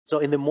So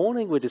in the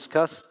morning, we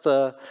discussed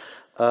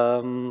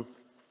trust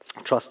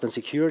and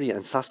security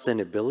and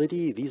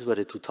sustainability. These were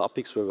the two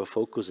topics we were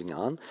focusing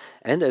on.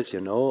 And as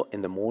you know,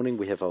 in the morning,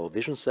 we have our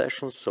vision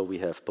sessions. So we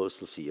have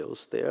Postal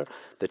CEOs there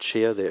that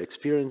share their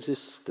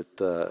experiences,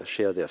 that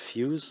share their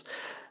views.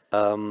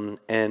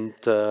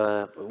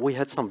 We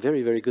had some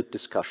very, very good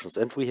discussions.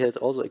 And we had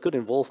also a good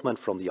involvement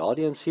from the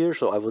audience here.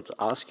 So I would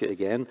ask you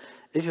again,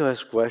 if you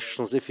have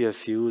questions, if you have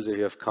views, if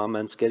you have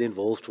comments, get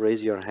involved,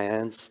 raise your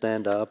hands,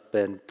 stand up,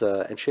 and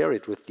share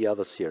it with the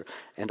others here,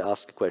 and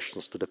ask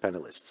questions to the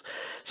panelists.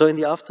 So in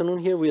the afternoon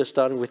here, we are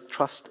starting with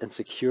trust and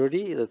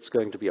security. That's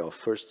going to be our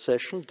first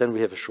session. Then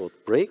we have a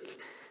short break,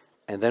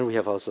 and then we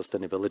have our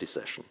sustainability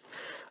session.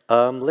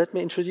 Let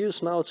me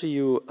introduce now to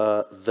you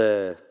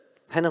the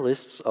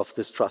panelists of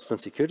this trust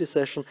and security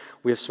session.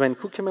 We have Sven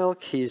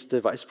Kukemelk. He's the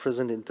Vice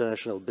President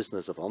International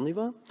Business of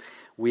Omniva.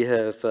 We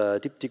have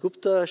Dipti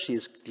Gupta.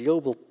 She's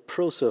Global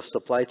ProServe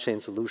Supply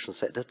Chain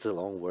Solutions. That's a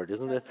long word,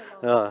 isn't it?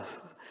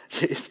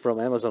 She's from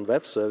Amazon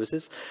Web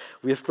Services.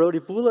 We have Brody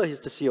Buhler. He's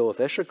the CEO of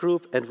Escher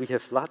Group. And we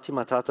have Lati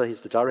Matata.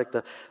 He's the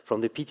director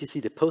from the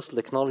PTC, the Postal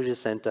Technology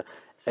Center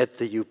at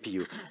the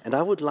UPU. And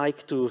I would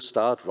like to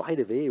start right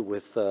away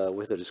with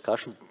a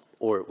discussion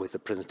or with the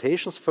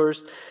presentations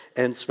first.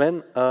 And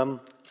Sven,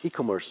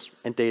 e-commerce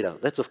and data,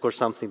 that's of course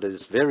something that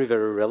is very,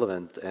 very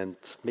relevant, and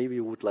maybe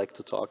you would like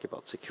to talk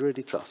about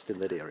security trust in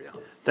that area.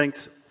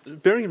 Thanks.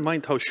 Bearing in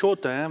mind how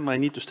short I am, I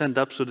need to stand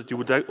up so that you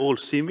would all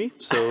see me,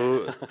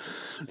 so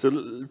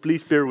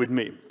please bear with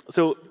me.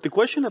 So the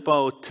question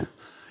about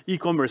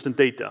e-commerce and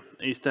data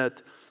is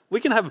that we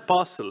can have a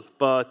parcel,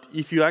 but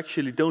if you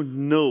actually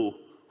don't know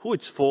who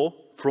it's for,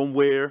 from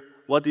where,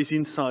 what is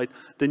inside,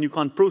 then you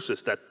can't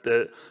process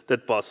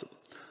that parcel.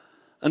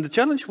 And the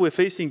challenge we're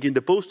facing in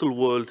the postal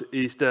world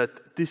is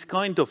that this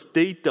kind of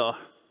data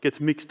gets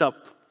mixed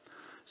up.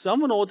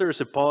 Someone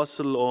orders a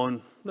parcel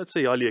on, let's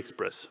say,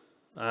 AliExpress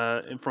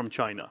from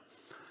China.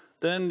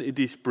 Then it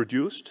is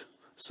produced,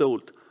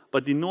 sold.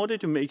 But in order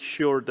to make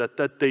sure that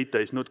that data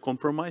is not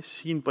compromised,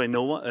 seen by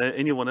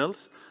anyone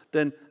else,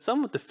 then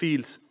some of the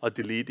fields are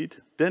deleted,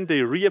 then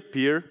they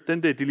reappear,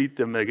 then they delete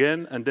them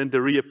again, and then they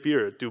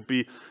reappear to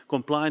be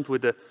compliant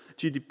with the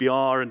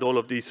GDPR and all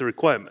of these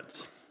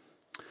requirements.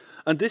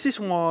 And this is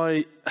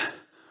why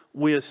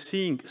we are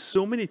seeing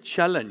so many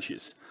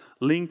challenges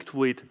linked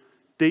with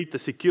data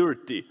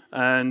security,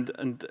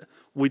 and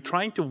we're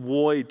trying to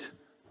avoid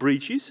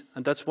breaches,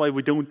 and that's why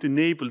we don't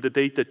enable the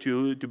data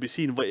to be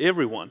seen by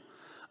everyone.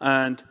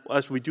 And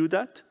as we do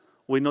that,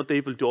 we're not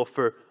able to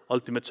offer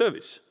ultimate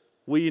service.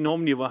 We in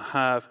Omniva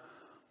have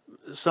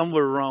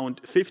somewhere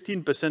around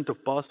 15%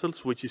 of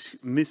parcels which is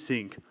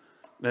missing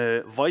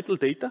vital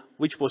data,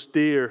 which was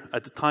there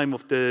at the time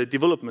of the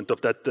development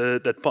of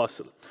that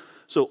parcel.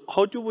 So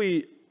how do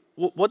we,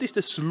 what is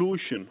the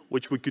solution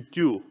which we could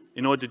do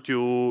in order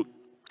to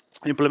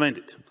implement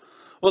it?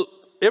 Well,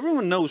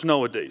 everyone knows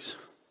nowadays,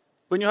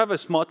 when you have a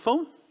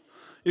smartphone,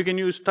 you can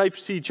use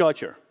Type-C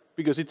charger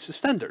because it's a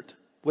standard.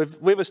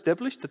 We've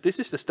established that this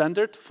is the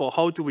standard for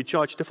how do we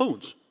charge the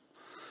phones.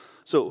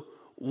 So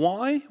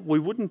why we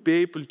wouldn't be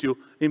able to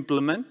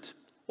implement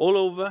all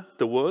over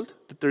the world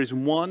that there is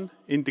one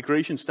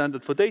integration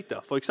standard for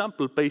data, for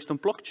example, based on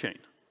blockchain.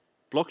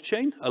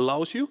 Blockchain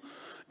allows you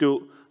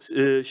to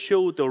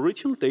show the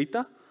original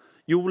data.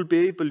 You will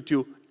be able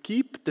to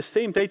keep the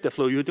same data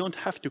flow. You don't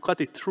have to cut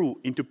it through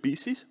into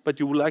pieces, but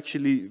you will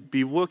actually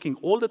be working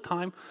all the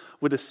time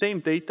with the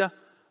same data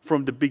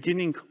from the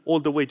beginning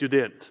all the way to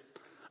the end.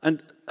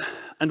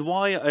 And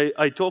why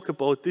I talk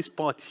about this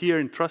part here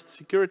in trust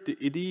security,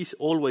 it is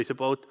always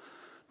about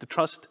the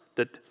trust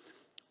that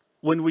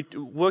when we're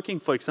working,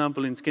 for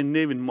example, in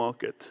Scandinavian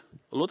market,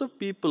 a lot of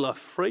people are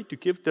afraid to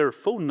give their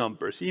phone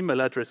numbers,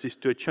 email addresses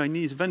to a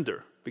Chinese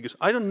vendor, because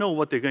I don't know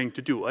what they're going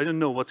to do. I don't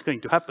know what's going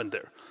to happen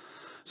there.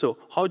 So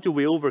how do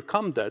we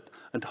overcome that?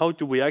 And how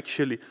do we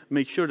actually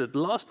make sure that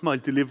last mile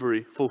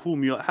delivery, for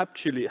whom you're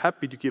actually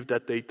happy to give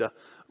that data,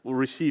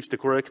 receives the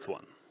correct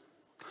one?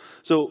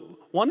 So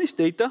one is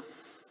data,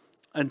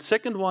 and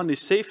second one is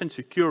safe and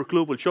secure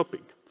global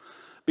shopping.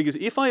 Because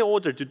if I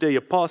order today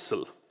a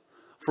parcel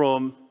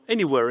from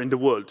anywhere in the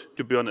world,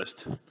 to be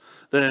honest,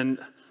 then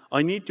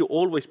I need to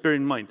always bear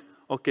in mind,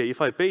 okay,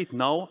 if I pay it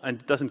now and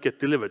it doesn't get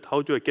delivered,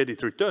 how do I get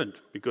it returned?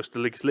 Because the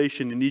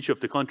legislation in each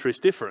of the countries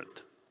is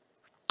different.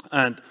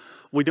 And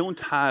we don't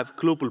have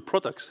global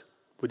products.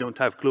 We don't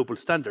have global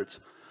standards.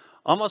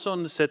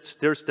 Amazon sets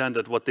their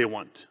standard what they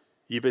want.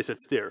 eBay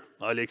sets their,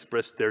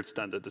 AliExpress their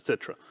standard,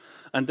 etc.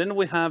 And then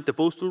we have the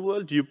postal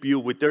world,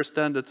 UPU, with their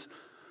standards,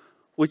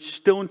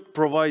 which don't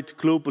provide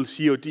global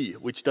COD,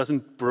 which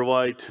doesn't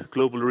provide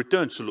global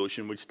return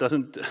solution, which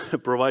doesn't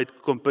provide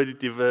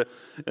competitive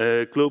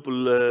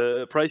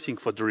global pricing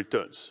for the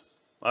returns.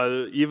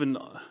 Even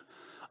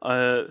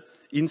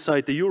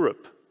inside the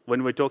Europe,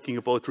 when we're talking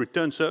about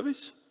return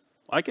service,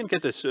 I can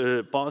get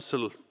a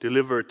parcel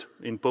delivered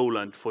in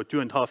Poland for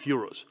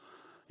 €2.50.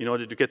 In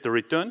order to get the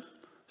return,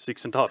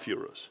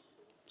 €6.50.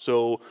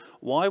 So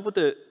why would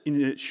a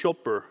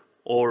shopper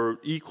or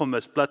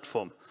e-commerce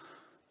platform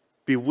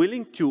be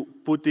willing to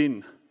put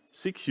in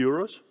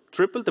 €6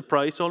 triple the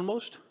price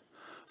almost,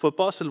 for a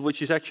parcel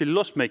which is actually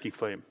loss-making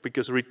for him,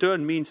 because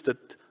return means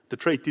that the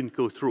trade didn't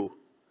go through.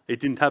 It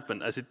didn't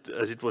happen as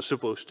it was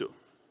supposed to.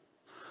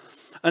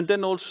 And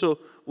then also,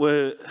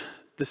 where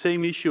the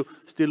same issue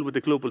still with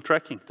the global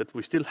tracking, that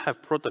we still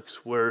have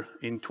products where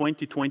in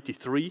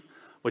 2023,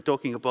 we're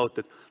talking about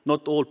that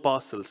not all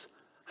parcels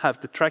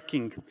have the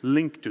tracking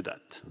linked to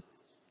that.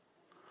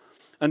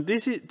 And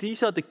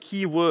these are the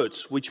key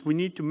words which we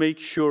need to make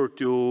sure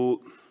to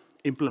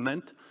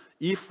implement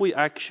if we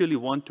actually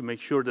want to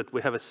make sure that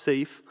we have a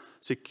safe,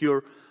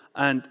 secure,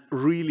 and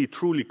really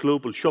truly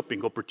global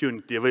shopping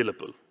opportunity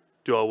available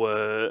to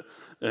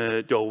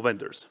our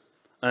vendors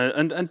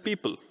and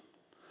people.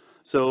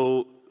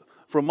 So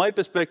from my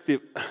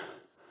perspective,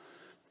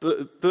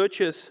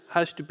 purchase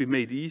has to be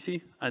made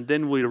easy, and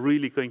then we're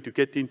really going to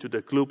get into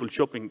the global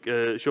shopping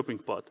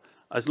part.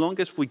 As long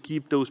as we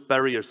keep those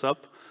barriers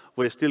up,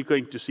 we're still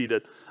going to see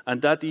that.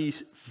 And that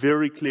is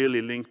very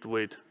clearly linked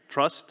with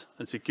trust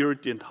and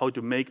security, and how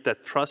to make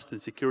that trust and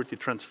security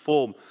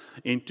transform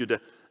into the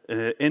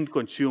end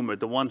consumer,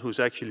 the one who's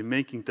actually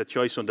making the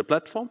choice on the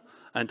platform,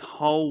 and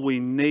how we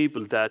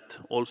enable that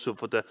also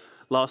for the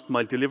last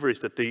mile deliveries,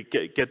 that they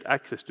get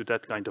access to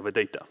that kind of a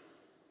data.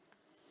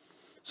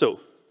 So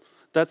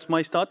that's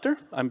my starter.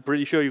 I'm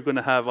pretty sure you're going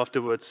to have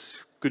afterwards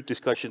good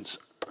discussions.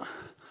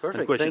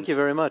 Perfect. Thank you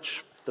very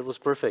much. That was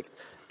perfect.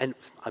 And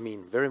I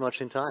mean, very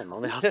much in time,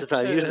 only half the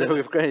time usually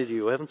we've granted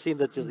you. We haven't seen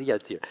that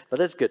yet here, but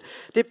that's good.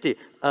 Dipti,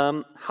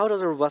 how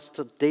does a robust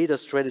data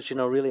strategy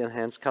now really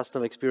enhance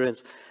customer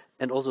experience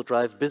and also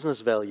drive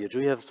business value? Do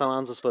you have some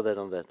answers for that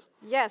on that?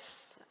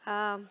 Yes.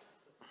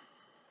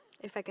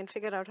 If I can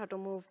figure out how to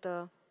move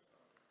the...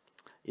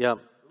 Yeah,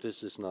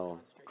 this is now...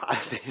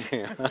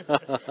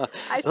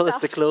 Well, that's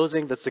the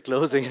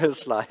closing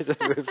slide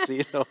that we've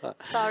seen.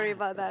 Sorry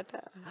about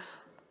that.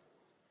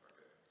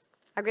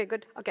 Okay,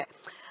 good. Okay.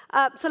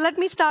 So let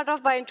me start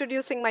off by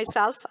introducing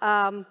myself.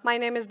 My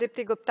name is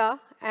Dipti Gupta,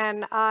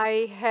 and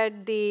I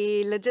head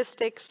the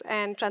logistics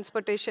and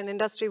transportation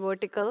industry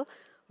vertical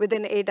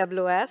within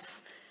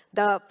AWS,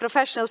 the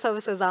professional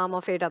services arm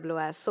of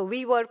AWS. So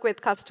we work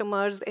with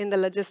customers in the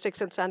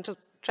logistics and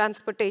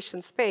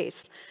transportation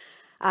space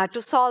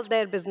to solve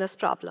their business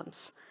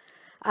problems.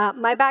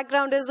 My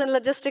background is in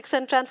logistics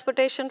and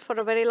transportation for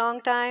a very long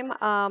time.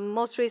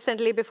 Most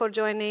recently, before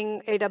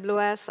joining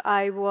AWS,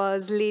 I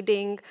was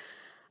leading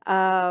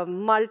a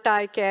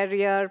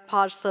multi-carrier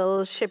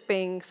parcel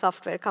shipping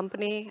software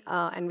company,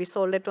 and we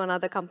sold it to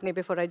another company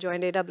before I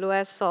joined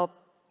AWS, so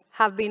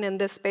have been in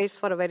this space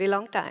for a very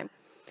long time.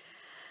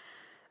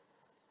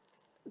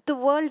 The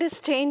world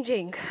is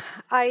changing.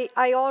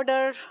 I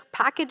order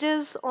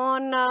packages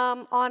on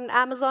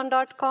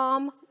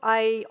Amazon.com.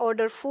 I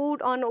order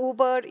food on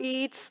Uber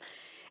Eats.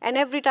 And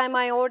every time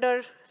I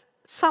order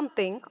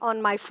something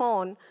on my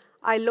phone,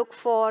 I look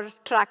for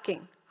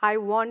tracking. I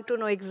want to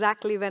know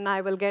exactly when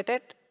I will get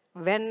it,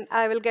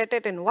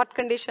 in what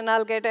condition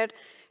I'll get it,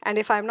 and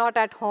if I'm not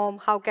at home,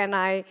 how can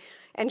I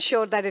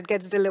ensure that it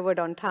gets delivered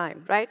on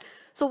time, right?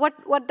 So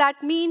what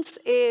that means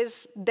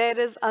is there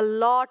is a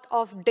lot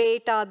of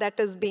data that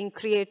is being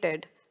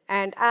created.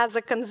 And as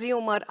a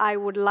consumer, I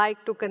would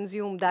like to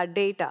consume that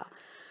data.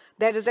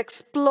 There is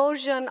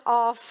explosion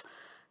of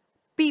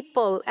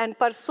people and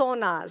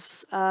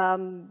personas.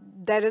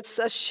 There is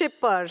a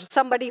shipper,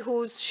 somebody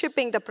who's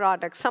shipping the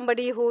product,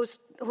 somebody who's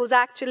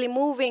actually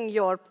moving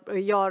your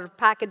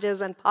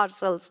packages and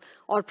parcels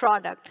or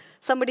product,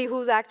 somebody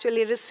who's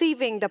actually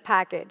receiving the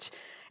package.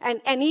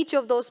 And each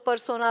of those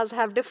personas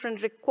have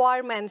different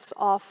requirements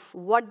of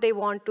what they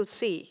want to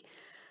see.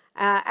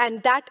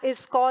 And that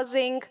is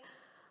causing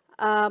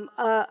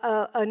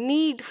a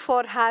need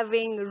for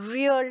having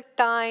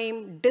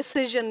real-time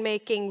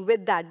decision-making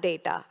with that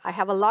data. I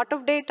have a lot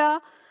of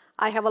data.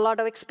 I have a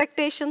lot of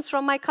expectations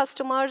from my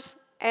customers.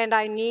 And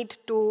I need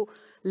to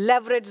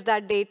leverage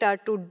that data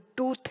to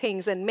do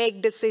things and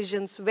make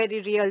decisions very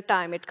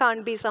real-time. It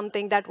can't be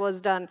something that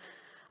was done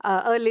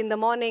early in the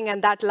morning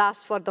and that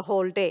lasts for the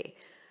whole day.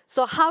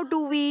 So how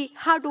do we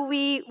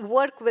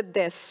work with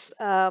this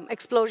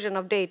explosion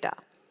of data?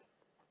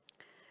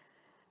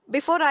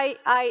 Before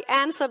I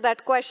answer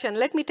that question,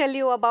 let me tell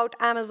you about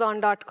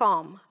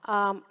Amazon.com.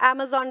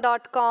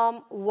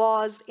 Amazon.com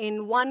was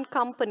in one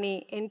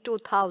country in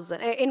 2000.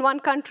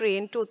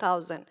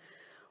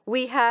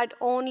 We had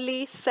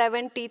only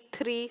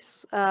 73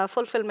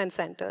 fulfillment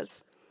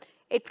centers.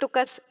 It took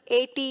us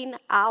 18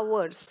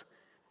 hours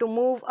to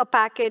move a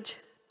package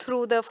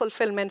through the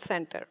fulfillment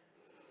center.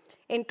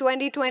 In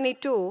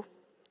 2022,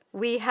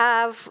 we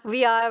have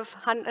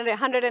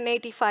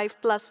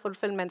 185 plus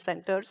fulfillment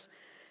centers.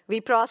 We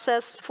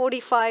process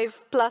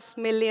 45 plus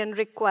million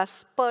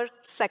requests per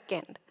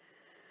second.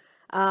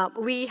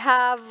 We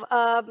have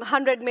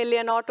 100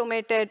 million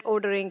automated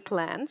ordering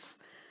plans.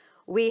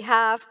 We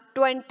have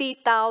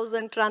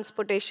 20,000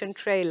 transportation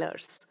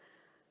trailers.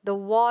 The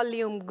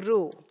volume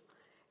grew.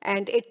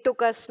 And it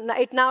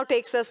now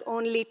takes us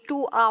only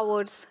 2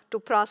 hours to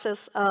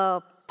process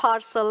a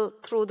parcel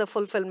through the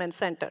fulfillment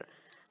center.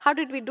 How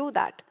did we do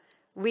that?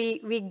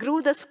 We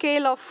grew the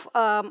scale of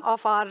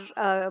our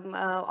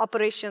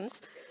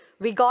operations.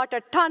 We got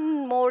a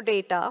ton more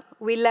data.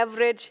 We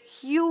leverage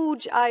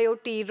huge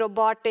IoT,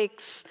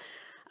 robotics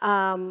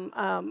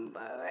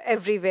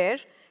everywhere.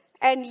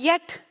 And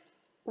yet,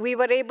 we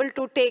were able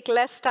to take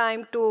less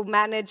time to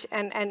manage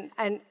and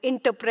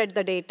interpret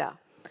the data.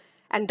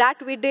 And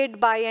that we did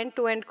by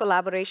end-to-end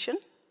collaboration.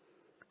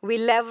 We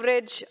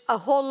leverage a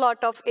whole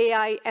lot of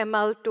AI,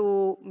 ML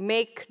to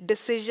make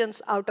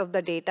decisions out of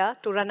the data,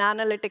 to run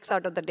analytics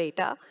out of the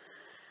data.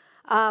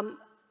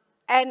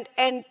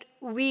 And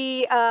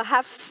we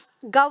have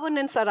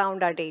governance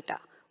around our data.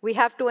 We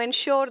have to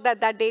ensure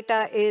that that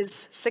data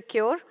is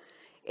secure,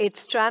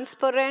 it's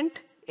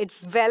transparent,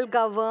 it's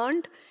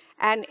well-governed,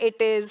 and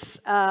it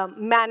is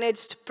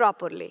managed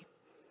properly.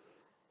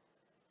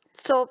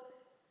 So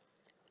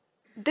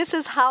this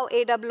is how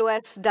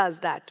AWS does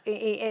that.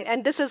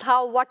 And this is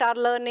how what our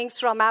learnings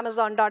from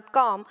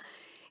Amazon.com,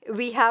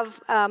 we have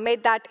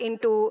made that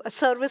into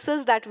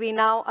services that we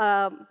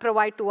now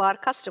provide to our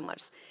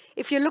customers.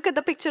 If you look at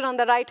the picture on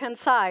the right-hand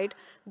side,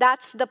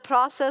 that's the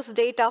process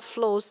data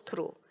flows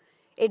through.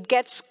 It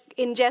gets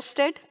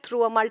ingested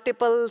through a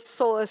multiple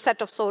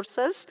set of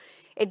sources.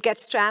 It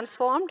gets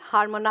transformed,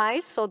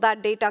 harmonized, so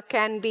that data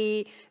can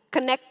be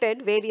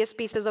connected, various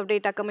pieces of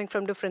data coming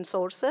from different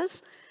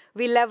sources.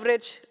 We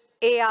leverage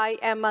AI,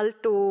 ML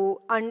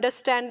to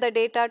understand the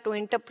data, to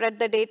interpret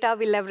the data.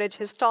 We leverage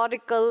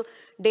historical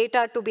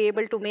data to be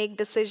able to make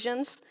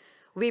decisions.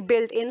 We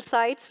build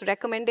insights,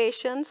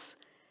 recommendations.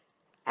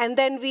 And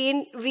then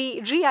we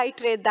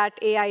reiterate that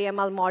AI,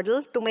 ML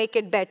model to make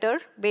it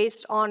better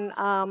based on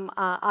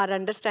our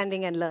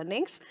understanding and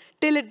learnings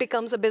till it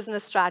becomes a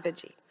business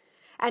strategy.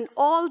 And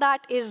all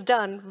that is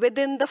done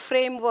within the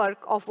framework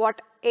of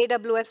what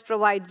AWS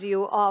provides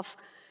you of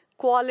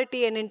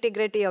quality and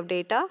integrity of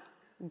data,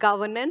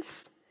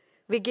 governance.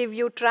 We give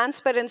you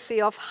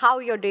transparency of how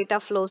your data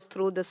flows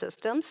through the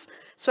systems.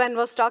 Sven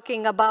was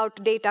talking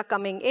about data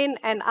coming in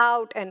and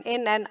out and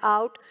in and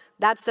out.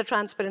 That's the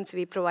transparency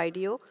we provide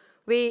you.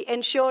 We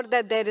ensure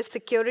that there is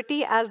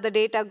security as the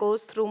data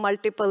goes through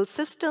multiple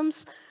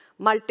systems,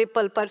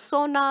 multiple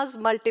personas,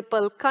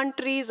 multiple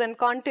countries and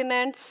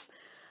continents,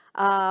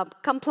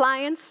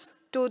 compliance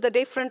to the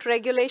different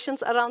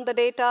regulations around the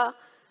data,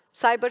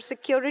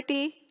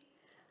 cybersecurity,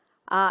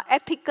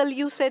 ethical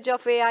usage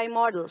of AI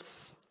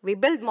models. We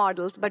build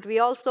models, but we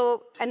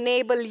also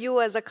enable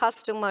you as a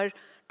customer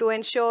to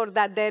ensure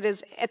that there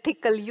is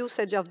ethical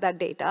usage of that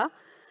data.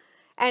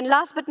 And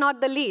last but not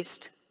the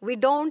least, we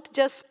don't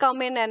just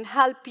come in and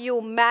help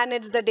you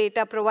manage the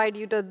data, provide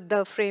you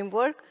the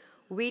framework.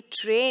 We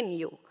train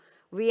you.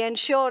 We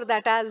ensure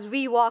that as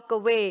we walk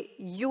away,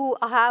 you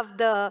have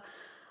the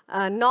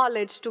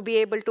knowledge to be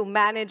able to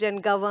manage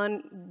and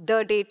govern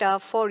the data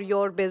for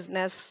your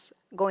business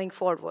going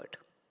forward.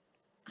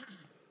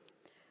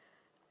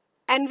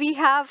 And we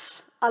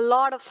have a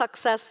lot of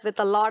success with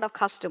a lot of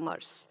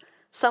customers.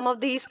 Some of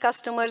these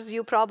customers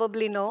you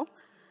probably know.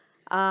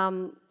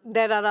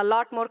 There are a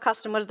lot more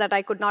customers that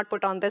I could not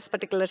put on this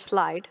particular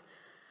slide.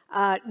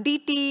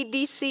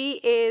 DTDC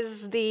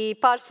is the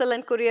parcel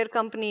and courier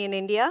company in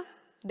India.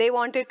 They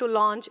wanted to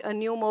launch a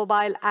new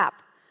mobile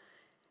app.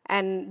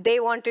 And they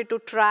wanted to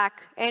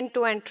track,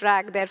 end-to-end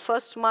track, their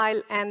first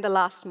mile and the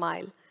last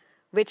mile,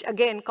 which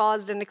again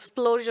caused an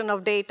explosion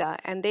of data.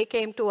 And they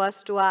came to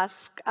us to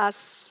ask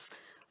us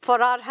for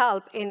our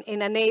help in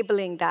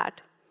enabling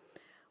that.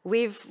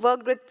 We've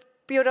worked with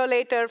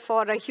Purolator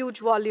for a huge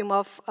volume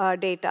of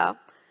data.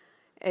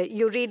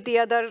 You read the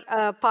other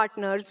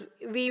partners.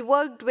 We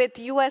worked with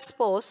US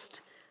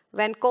Post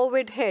when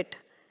COVID hit.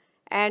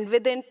 And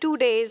within 2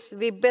 days,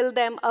 we built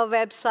them a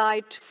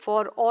website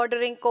for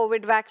ordering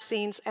COVID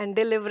vaccines and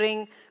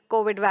delivering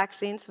COVID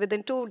vaccines.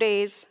 Within 2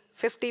 days,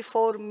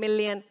 54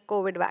 million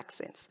COVID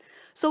vaccines.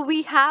 So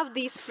we have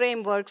these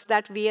frameworks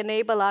that we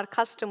enable our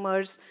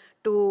customers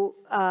to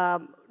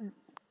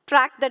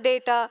track the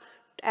data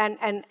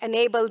and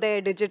enable their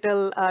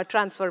digital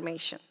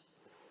transformation.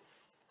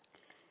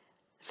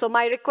 So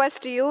my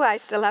request to you, I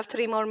still have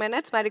 3 more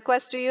minutes. My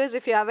request to you is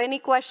if you have any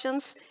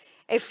questions,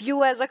 if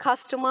you as a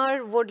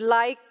customer would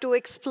like to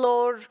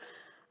explore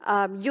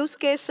use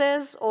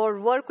cases or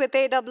work with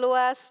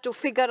AWS to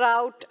figure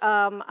out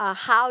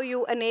how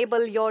you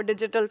enable your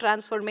digital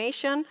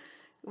transformation,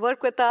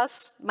 work with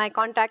us. My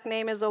contact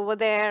name is over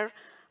there.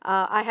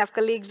 I have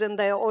colleagues in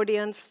the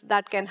audience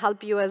that can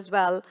help you as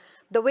well.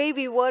 The way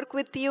we work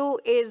with you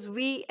is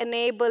we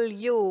enable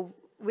you.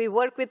 We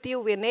work with you.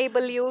 We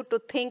enable you to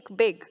think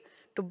big,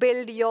 to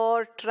build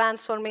your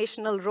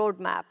transformational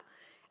roadmap.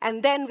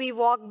 And then we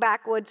walk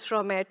backwards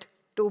from it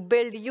to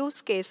build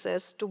use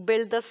cases, to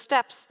build the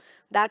steps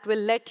that will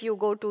let you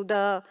go to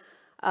the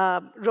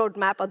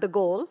roadmap or the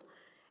goal.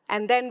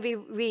 And then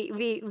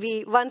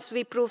once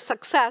we prove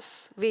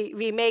success,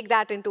 we make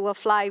that into a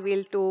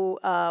flywheel to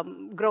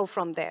grow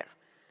from there.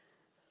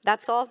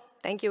 That's all.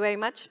 Thank you very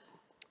much.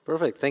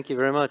 Perfect. Thank you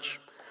very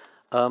much.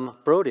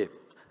 Brody,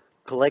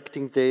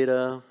 collecting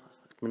data,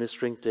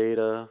 administering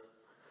data,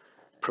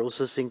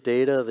 processing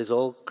data, this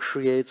all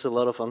creates a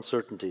lot of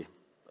uncertainty.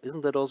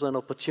 Isn't that also an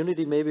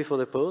opportunity maybe for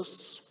the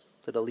posts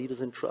that are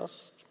leaders in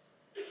trust?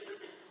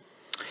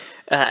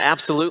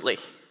 Absolutely.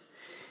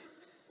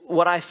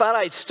 What I thought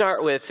I'd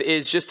start with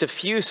is just a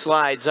few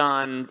slides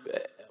on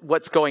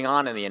what's going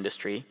on in the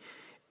industry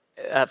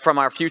from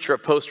our Future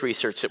of Post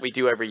research that we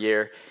do every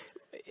year.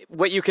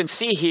 What you can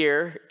see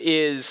here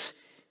is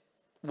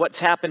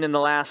what's happened in the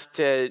last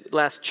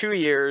 2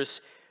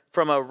 years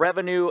from a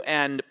revenue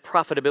and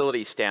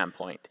profitability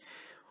standpoint.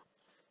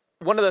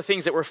 One of the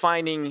things that we're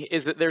finding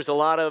is that there's a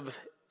lot of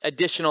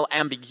additional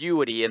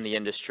ambiguity in the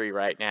industry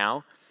right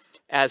now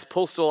as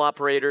postal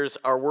operators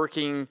are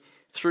working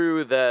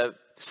through the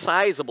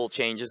sizable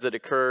changes that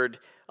occurred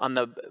on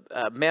the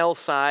mail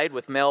side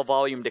with mail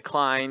volume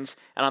declines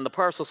and on the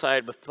parcel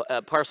side with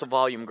parcel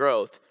volume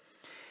growth.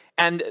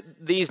 And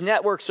these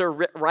networks are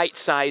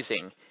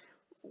right-sizing.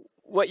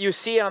 What you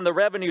see on the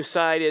revenue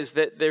side is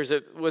that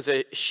was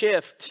a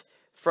shift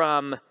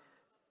from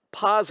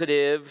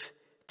positive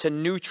to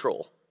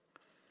neutral.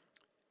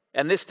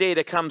 And this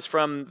data comes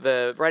from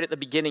right at the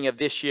beginning of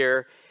this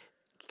year.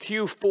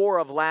 Q4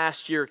 of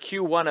last year,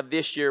 Q1 of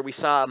this year, we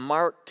saw a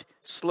marked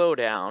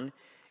slowdown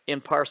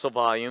in parcel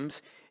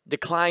volumes,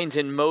 declines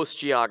in most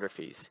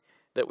geographies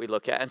that we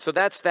look at. And so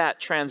that's that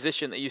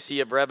transition that you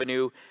see of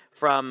revenue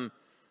from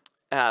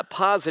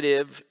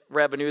positive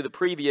revenue the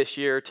previous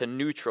year to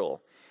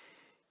neutral.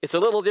 It's a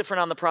little different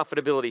on the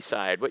profitability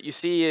side. What you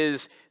see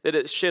is that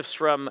it shifts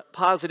from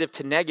positive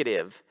to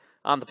negative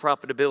on the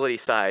profitability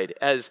side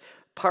as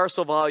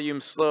parcel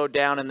volumes slowed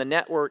down and the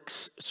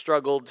networks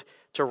struggled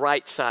to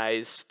right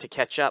size to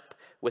catch up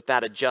with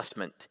that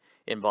adjustment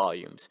in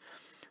volumes.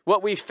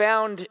 What we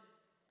found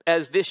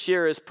as this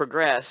year has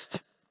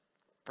progressed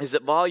is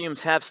that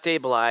volumes have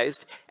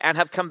stabilized and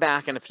have come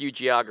back in a few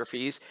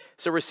geographies.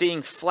 So we're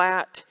seeing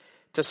flat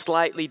to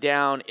slightly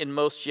down in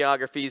most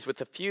geographies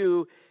with a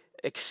few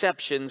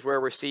exceptions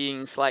where we're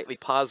seeing slightly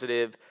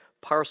positive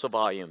parcel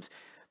volumes.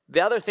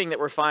 The other thing that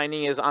we're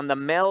finding is on the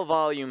mail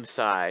volume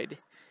side,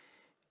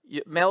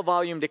 mail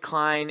volume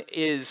decline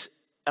is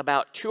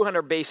about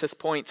 200 basis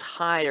points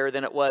higher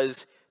than it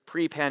was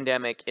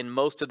pre-pandemic in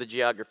most of the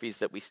geographies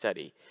that we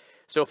study.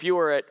 So if you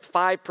were at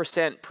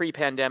 5%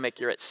 pre-pandemic,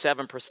 you're at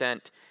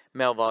 7%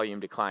 mail volume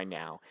decline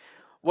now.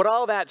 What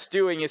all that's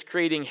doing is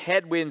creating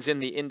headwinds in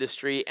the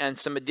industry and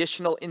some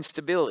additional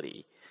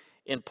instability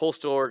in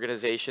postal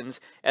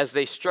organizations as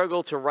they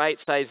struggle to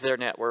right-size their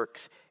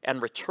networks and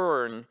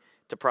return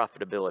to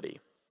profitability.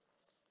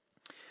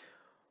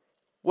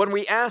 When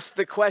we ask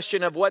the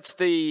question of what's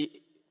the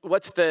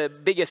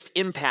biggest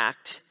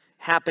impact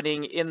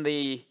happening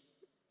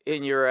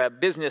in your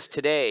business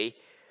today,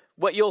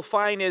 what you'll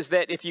find is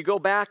that if you go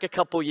back a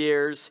couple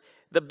years,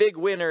 the big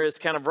winner is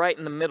kind of right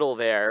in the middle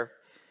there,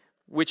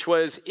 which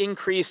was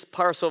increased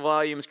parcel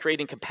volumes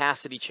creating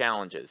capacity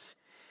challenges.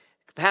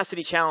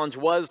 Capacity challenge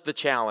was the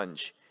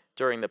challenge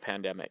during the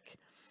pandemic.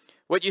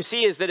 What you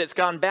see is that it's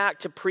gone back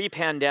to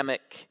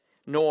pre-pandemic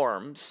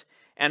norms,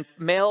 and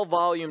mail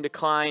volume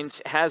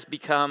declines has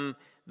become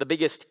the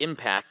biggest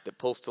impact that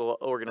postal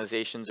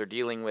organizations are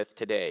dealing with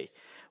today.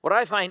 What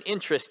I find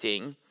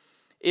interesting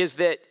is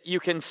that you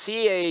can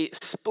see a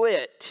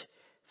split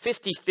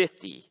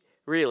 50-50,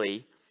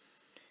 really.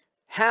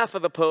 Half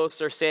of the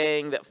posts are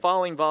saying that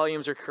falling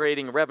volumes are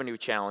creating revenue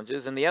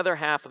challenges, and the other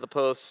half of the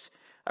posts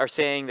are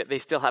saying that they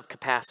still have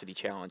capacity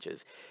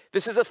challenges.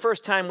 This is the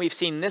first time we've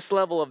seen this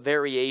level of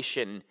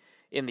variation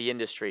in the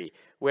industry,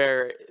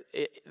 where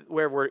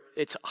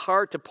it's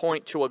hard to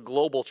point to a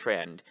global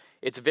trend.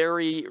 It's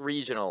very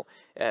regional.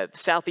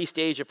 Southeast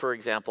Asia, for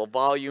example,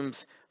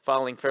 volumes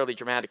falling fairly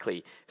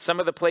dramatically. Some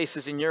of the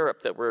places in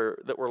Europe that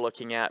we're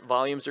looking at,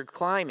 volumes are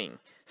climbing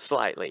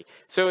slightly.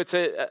 So it's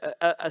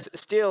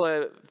still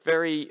a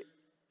very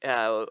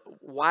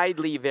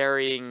widely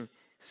varying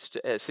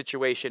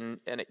situation,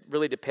 and it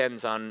really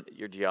depends on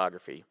your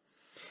geography.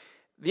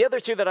 The other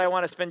two that I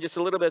want to spend just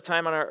a little bit of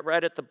time on are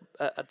right at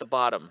the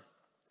bottom.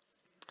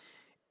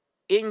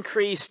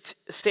 Increased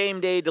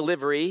same-day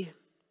delivery,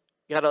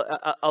 got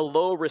a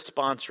low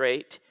response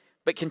rate,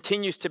 but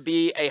continues to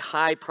be a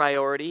high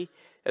priority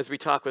as we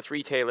talk with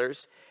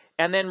retailers.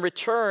 And then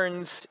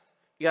returns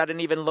got an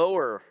even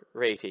lower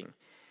rating.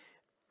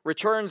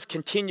 Returns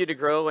continue to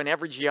grow in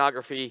every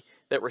geography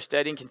that we're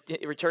studying.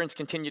 Returns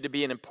continue to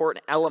be an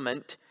important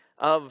element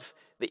of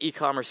the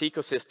e-commerce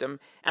ecosystem,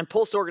 and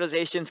postal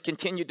organizations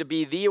continue to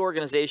be the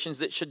organizations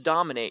that should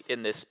dominate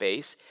in this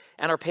space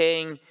and are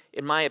paying,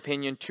 in my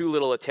opinion, too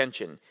little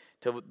attention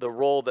to the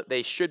role that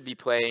they should be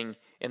playing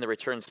in the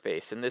return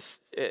space. And this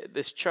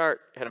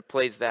chart kind of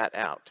plays that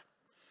out.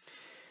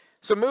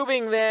 So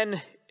moving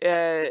then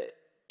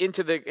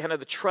into the kind of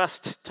the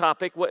trust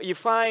topic, what you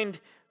find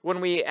when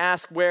we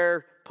ask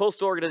where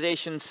postal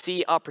organizations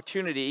see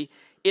opportunity,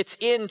 it's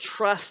in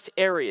trust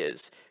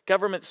areas.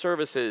 Government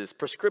services,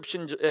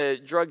 prescription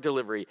drug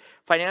delivery,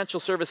 financial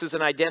services,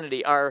 and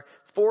identity are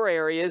 4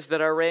 areas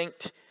that are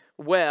ranked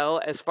well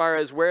as far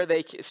as where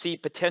they see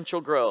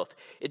potential growth.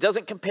 It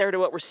doesn't compare to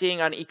what we're seeing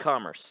on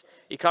e-commerce.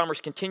 E-commerce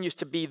continues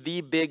to be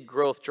the big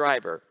growth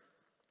driver.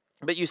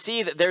 But you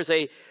see that there's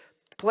a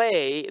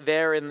display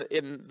there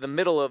in the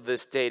middle of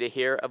this data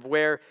here of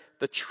where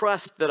the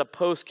trust that a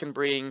post can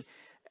bring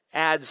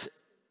adds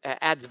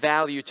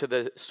value to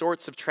the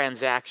sorts of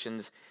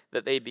transactions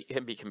that they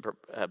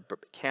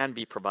can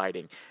be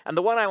providing. And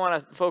the one I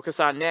want to focus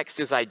on next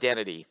is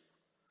identity.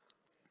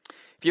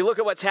 If you look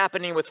at what's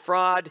happening with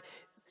fraud,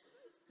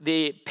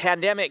 the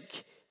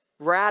pandemic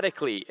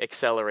radically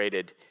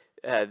accelerated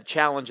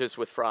challenges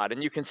with fraud.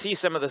 And you can see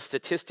some of the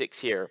statistics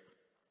here.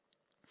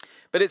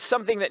 But it's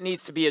something that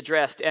needs to be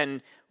addressed.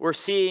 And we're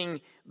seeing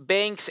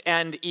banks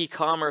and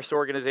e-commerce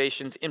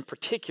organizations in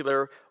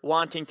particular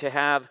wanting to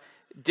have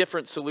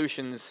different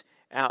solutions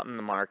out in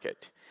the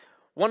market.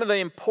 One of the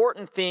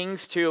important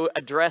things to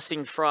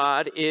addressing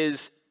fraud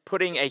is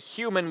putting a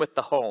human with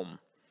the home,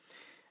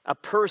 a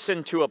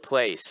person to a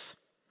place.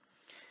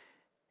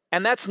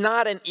 And that's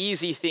not an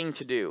easy thing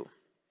to do.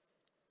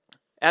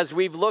 As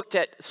we've looked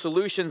at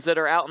solutions that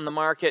are out in the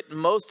market,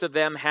 most of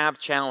them have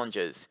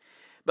challenges.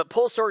 But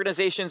Postal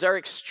organizations are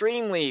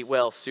extremely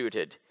well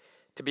suited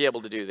to be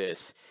able to do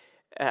this.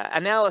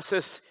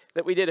 Analysis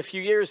that we did a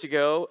few years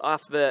ago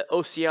off the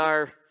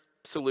OCR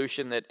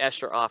solution that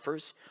Escher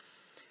offers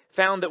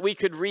found that we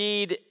could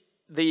read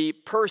the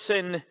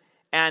person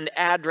and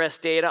address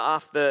data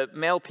off the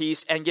mail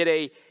piece and get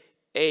a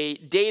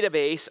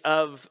database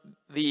of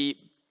the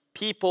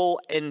people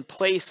in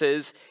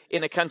places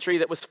in a country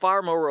that was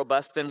far more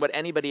robust than what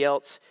anybody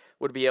else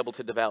would be able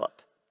to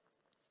develop.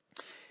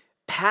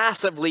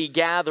 Passively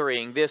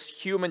gathering this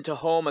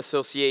human-to-home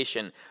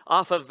association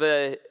off of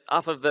the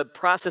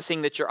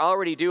processing that you're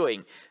already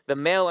doing, the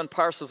mail and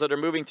parcels that are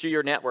moving through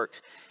your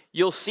networks,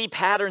 you'll see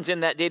patterns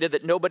in that data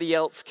that nobody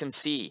else can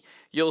see.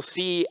 You'll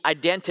see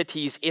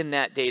identities in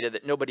that data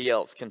that nobody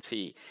else can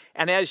see.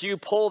 And as you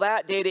pull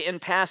that data in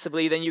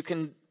passively, then you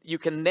can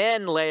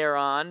then layer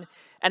on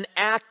an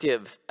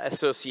active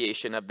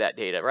association of that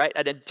data, right?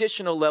 An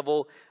additional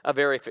level of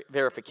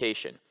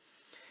verification.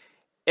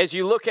 As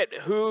you look at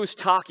who's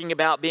talking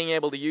about being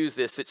able to use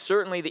this, it's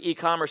certainly the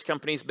e-commerce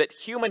companies, but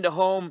human to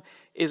home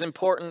is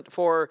important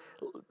for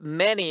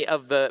many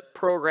of the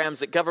programs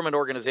that government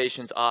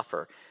organizations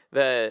offer.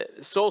 The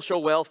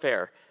social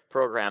welfare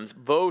programs,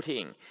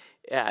 voting,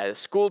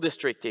 school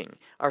districting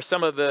are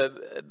some of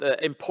the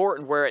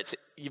important where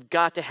you've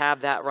got to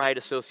have that right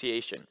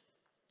association.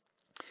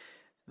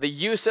 The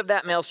use of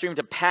that mail stream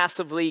to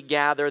passively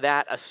gather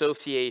that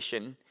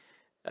association,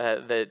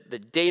 the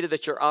data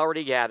that you're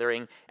already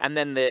gathering, and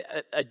then the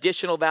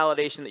additional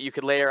validation that you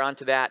could layer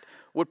onto that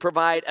would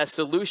provide a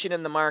solution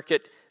in the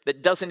market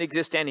that doesn't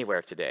exist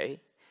anywhere today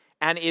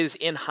and is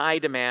in high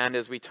demand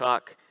as we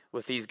talk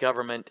with these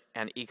government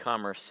and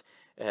e-commerce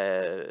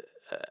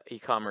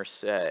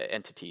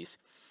entities.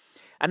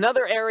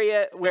 Another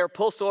area where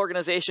postal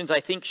organizations,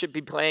 I think, should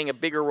be playing a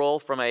bigger role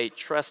from a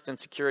trust and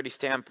security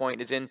standpoint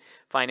is in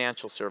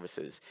financial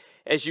services.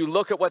 As you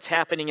look at what's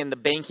happening in the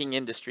banking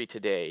industry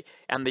today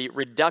and the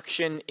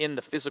reduction in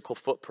the physical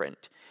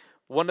footprint,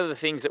 one of the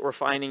things that we're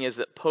finding is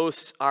that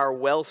posts are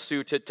well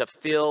suited to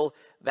fill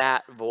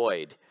that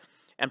void.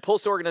 And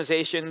postal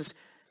organizations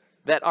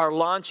that are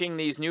launching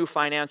these new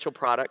financial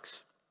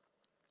products,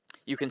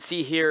 you can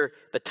see here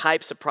the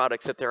types of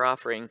products that they're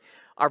offering,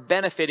 are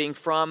benefiting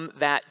from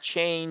that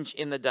change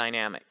in the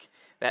dynamic,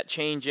 that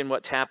change in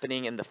what's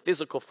happening in the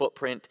physical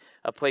footprint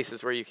of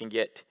places where you can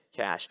get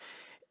cash.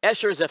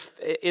 Escher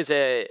is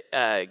a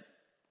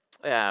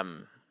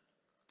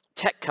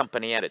tech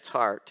company at its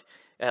heart,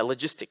 a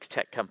logistics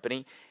tech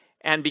company,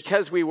 and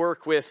because we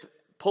work with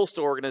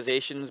postal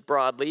organizations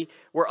broadly,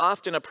 we're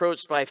often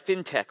approached by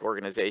fintech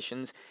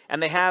organizations,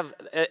 and they have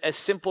a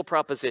simple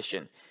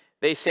proposition.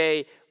 They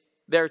say,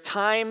 there are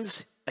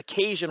times,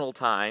 occasional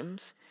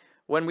times,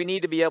 when we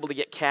need to be able to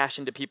get cash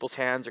into people's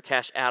hands or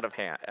cash out of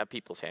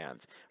people's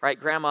hands, right?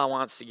 Grandma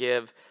wants to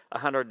give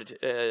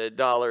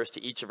 $100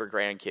 to each of her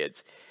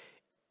grandkids.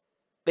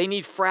 They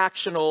need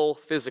fractional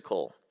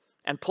physical,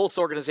 and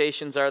postal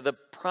organizations are the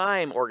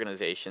prime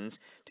organizations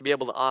to be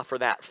able to offer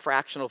that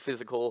fractional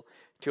physical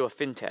to a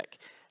fintech.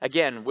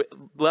 Again,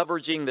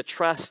 leveraging the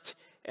trust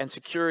and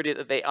security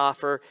that they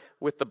offer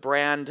with the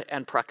brand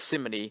and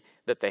proximity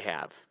that they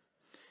have.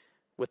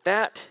 With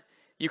that,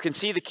 you can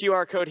see the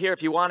QR code here.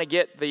 If you want to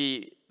get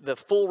the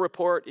full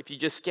report, if you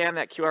just scan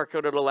that QR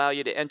code, it'll allow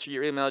you to enter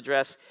your email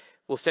address.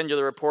 We'll send you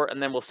the report,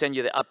 and then we'll send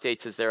you the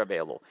updates as they're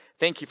available.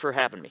 Thank you for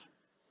having me.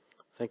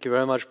 Thank you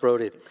very much,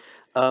 Brody.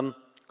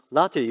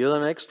 Lati, you're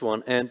the next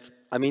one. And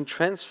I mean,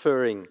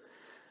 transferring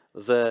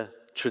the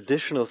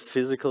traditional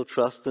physical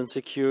trust and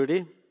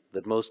security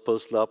that most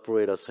postal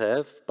operators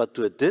have, but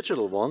to a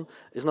digital one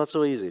is not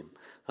so easy.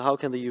 How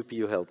can the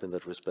UPU help in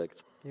that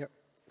respect? Yeah,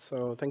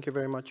 so thank you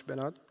very much,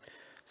 Bernard.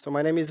 So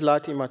my name is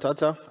Lati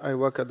Matata. I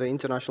work at the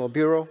International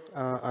Bureau.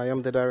 I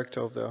am the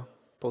director of the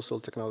Postal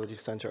Technology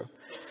Center.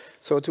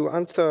 So to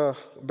answer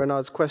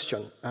Bernard's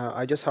question,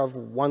 I just have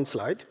one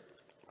slide.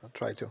 I'll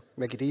try to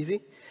make it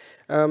easy.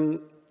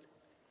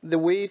 The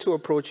way to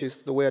approach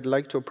this, the way I'd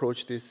like to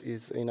approach this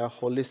is in a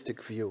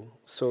holistic view.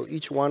 So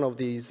each one of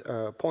these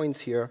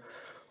points here,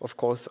 of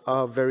course,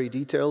 are very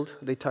detailed.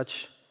 They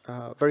touch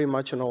very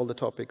much on all the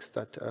topics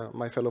that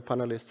my fellow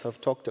panelists have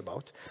talked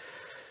about.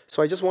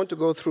 So I just want to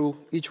go through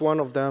each one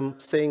of them,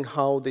 saying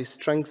how they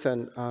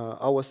strengthen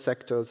our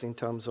sectors in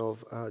terms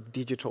of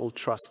digital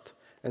trust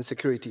and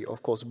security,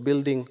 of course,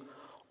 building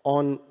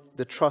on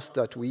the trust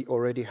that we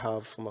already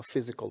have from a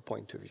physical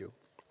point of view.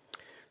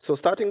 So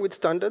starting with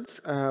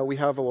standards, we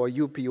have our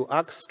UPU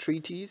acts,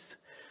 treaties.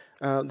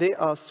 They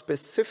are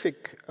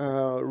specific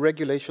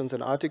regulations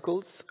and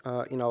articles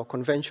in our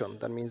convention.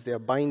 That means they are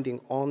binding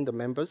on the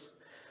members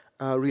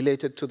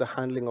related to the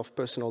handling of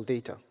personal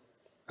data.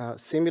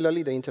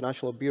 Similarly, the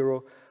International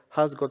Bureau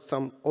has got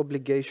some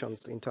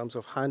obligations in terms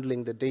of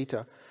handling the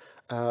data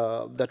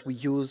that we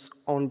use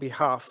on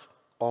behalf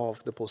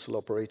of the postal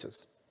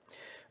operators.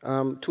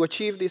 To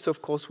achieve this,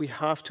 of course, we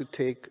have to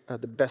take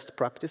the best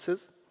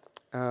practices.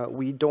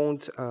 We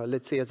don't,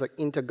 let's say as an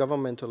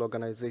intergovernmental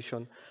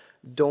organization,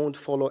 don't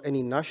follow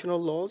any national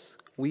laws.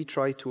 We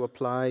try to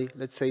apply,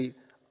 let's say,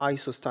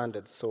 ISO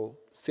standards, so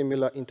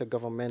similar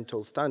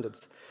intergovernmental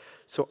standards.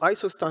 So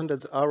ISO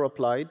standards are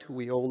applied.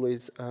 We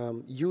always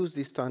use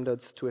these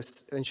standards to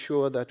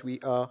ensure that we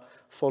are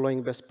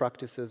following best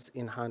practices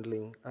in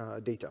handling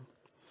data.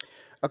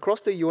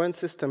 Across the UN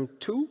system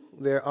too,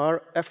 there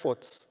are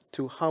efforts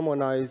to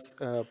harmonize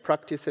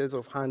practices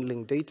of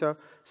handling data,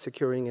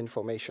 securing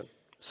information.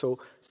 So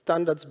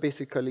standards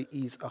basically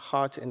is a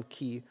heart and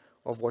key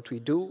of what we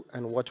do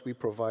and what we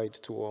provide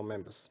to our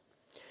members.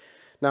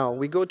 Now,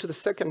 we go to the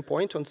second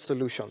point on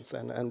solutions,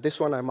 and this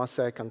one I must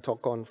say I can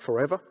talk on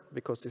forever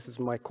because this is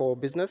my core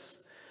business.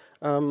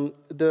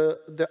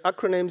 The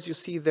acronyms you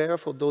see there,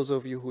 for those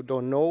of you who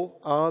don't know,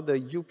 are the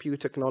UPU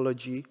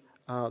technology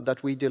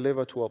that we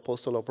deliver to our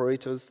postal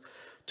operators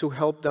to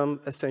help them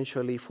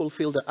essentially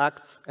fulfill the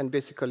acts and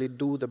basically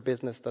do the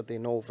business that they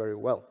know very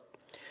well.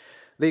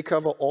 They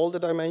cover all the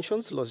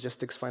dimensions: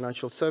 logistics,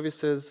 financial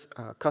services,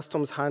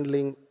 customs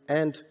handling,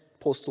 and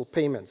postal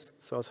payments.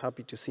 So I was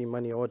happy to see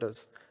money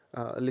orders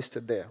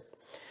listed there.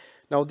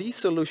 Now, these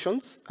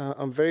solutions,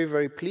 I'm very,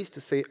 very pleased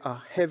to say,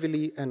 are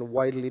heavily and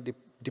widely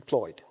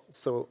deployed.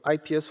 So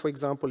IPS, for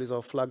example, is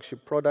our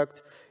flagship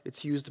product.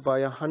 It's used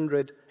by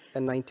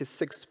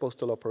 196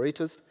 postal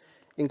operators,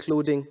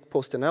 including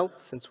PostNL,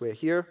 since we're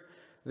here.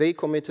 They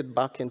committed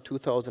back in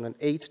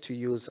 2008 to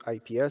use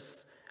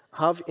IPS,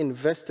 have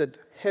invested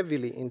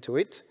heavily into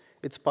it.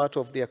 It's part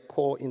of their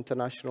core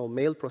international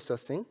mail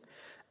processing.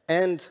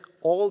 And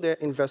all their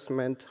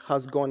investment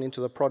has gone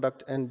into the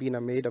product and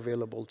been made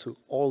available to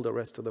all the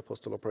rest of the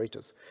postal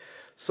operators.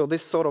 So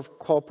this sort of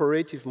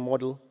cooperative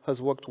model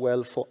has worked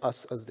well for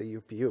us as the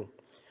UPU.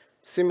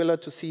 Similar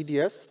to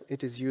CDS,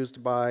 it is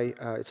used by,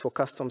 it's for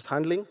customs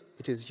handling.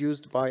 It is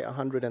used by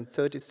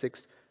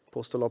 136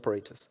 postal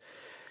operators.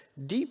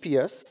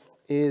 DPS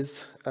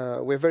is,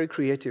 we're very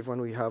creative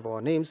when we have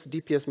our names.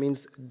 DPS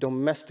means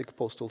Domestic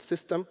Postal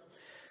System,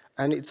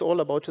 and it's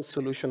all about a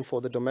solution for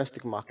the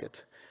domestic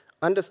market.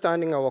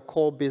 Understanding our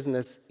core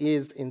business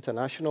is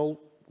international,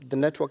 the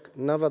network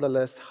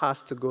nevertheless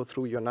has to go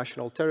through your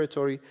national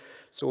territory,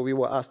 so we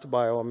were asked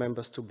by our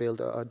members to build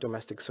a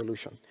domestic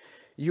solution.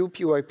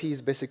 UPU-IP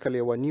is basically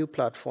our new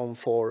platform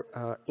for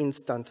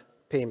instant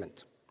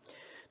payment.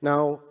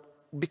 Now,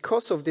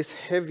 because of this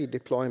heavy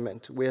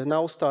deployment, we are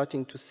now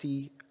starting to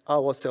see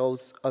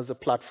ourselves as a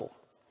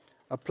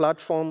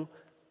platform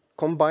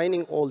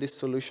combining all these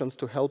solutions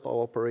to help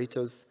our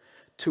operators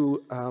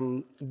to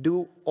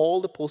do all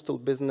the postal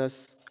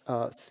business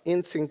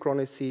in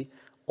synchronicity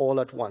all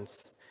at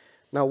once.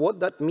 Now, what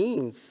that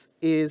means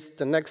is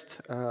the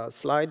next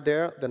slide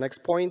there, the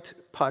next point,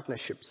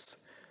 partnerships.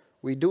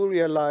 We do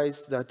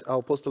realize that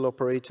our postal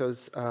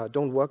operators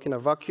don't work in a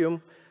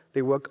vacuum.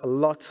 They work a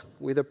lot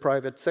with the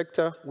private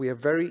sector. We are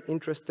very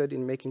interested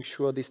in making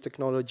sure this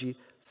technology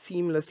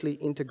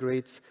seamlessly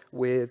integrates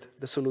with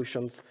the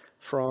solutions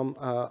from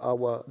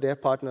their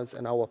partners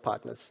and our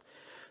partners.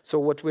 So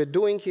what we're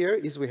doing here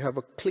is we have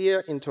a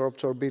clear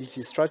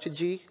interoperability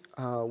strategy.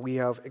 We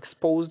have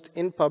exposed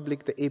in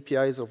public the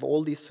APIs of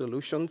all these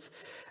solutions,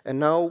 and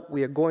now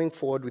we are going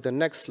forward with the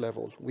next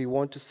level. We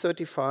want to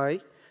certify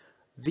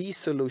these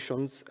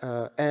solutions,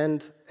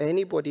 and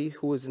anybody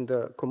who is in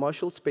the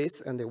commercial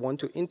space and they want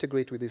to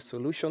integrate with these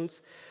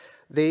solutions,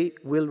 they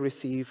will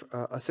receive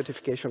a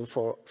certification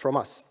from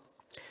us.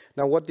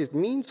 Now, what this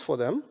means for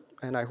them,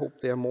 and I hope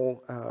there are more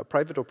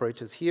private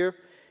operators here,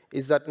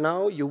 is that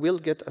now you will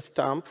get a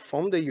stamp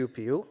from the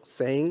UPU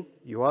saying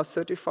you are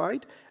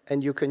certified,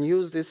 and you can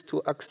use this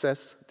to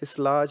access this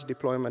large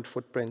deployment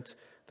footprint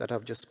that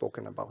I've just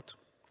spoken about.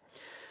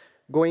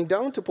 Going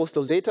down to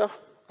postal data,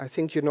 I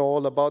think you know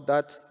all about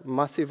that,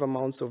 massive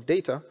amounts of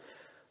data.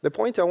 The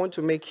point I want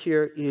to make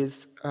here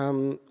is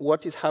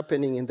what is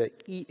happening in the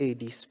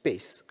EAD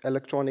space,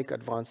 electronic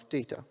advanced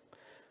data.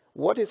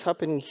 What is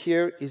happening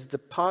here is the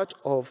part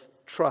of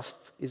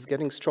trust is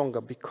getting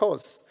stronger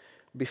because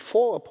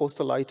before a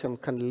postal item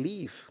can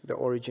leave the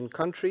origin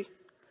country,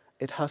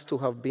 it has to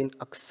have been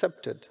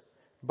accepted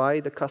by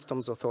the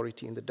customs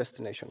authority in the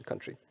destination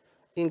country,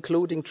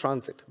 including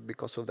transit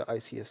because of the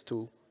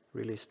ICS2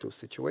 Release 2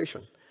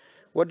 situation.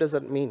 What does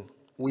that mean?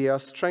 We are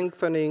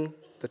strengthening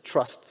the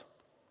trust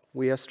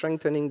We are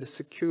strengthening the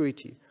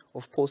security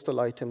of postal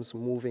items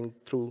moving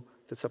through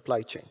the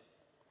supply chain.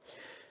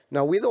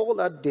 Now, with all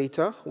that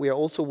data, we are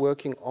also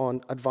working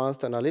on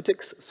advanced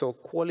analytics. So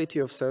quality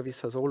of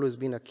service has always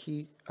been a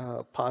key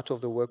part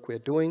of the work we're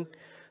doing.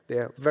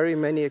 There are very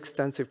many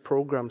extensive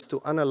programs to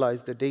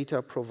analyze the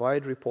data,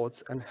 provide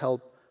reports, and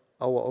help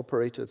our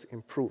operators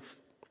improve.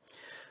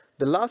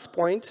 The last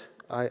point,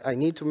 I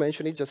need to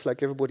mention it just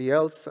like everybody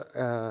else,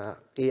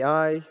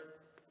 AI,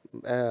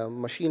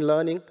 machine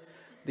learning.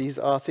 These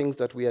are things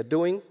that we are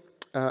doing.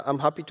 I'm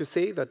happy to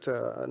say that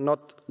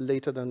not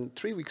later than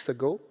 3 weeks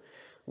ago,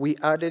 we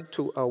added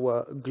to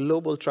our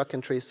global track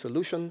and trace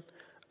solution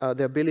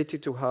the ability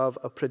to have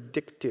a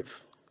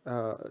predictive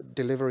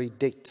delivery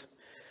date.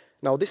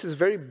 Now, this is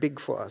very big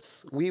for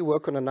us. We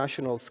work on a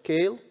national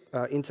scale,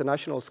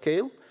 international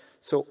scale.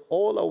 So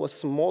all our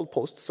small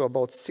posts, so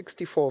about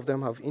 64 of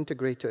them have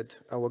integrated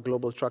our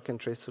global track and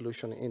trace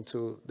solution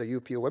into the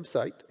UPU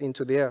website,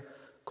 into their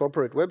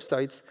corporate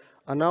websites,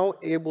 are now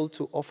able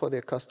to offer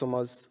their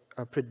customers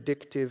a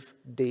predictive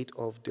date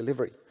of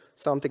delivery,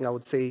 something I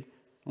would say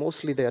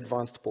mostly the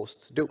advanced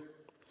posts do.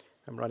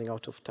 I'm running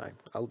out of time.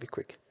 I'll be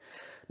quick.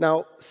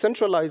 Now,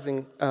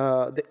 centralizing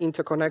the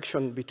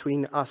interconnection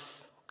between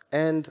us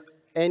and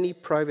any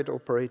private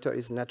operator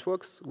is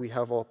networks. We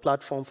have our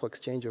platform for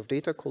exchange of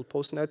data called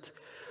PostNet.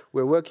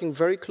 We're working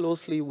very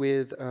closely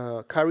with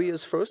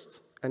carriers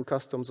first and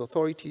customs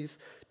authorities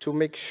to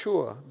make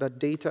sure that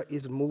data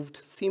is moved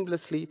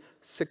seamlessly,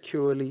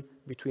 securely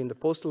between the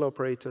postal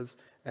operators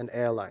and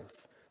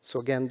airlines. So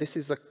again, this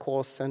is a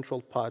core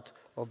central part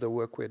of the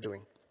work we're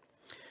doing.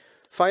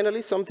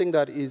 Finally, something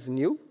that is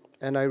new,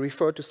 and I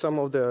refer to some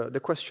of the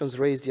questions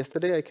raised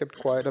yesterday, I kept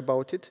quiet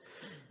about it,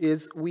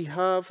 is we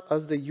have,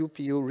 as the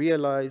UPU,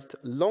 realized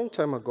long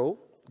time ago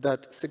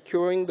that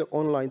securing the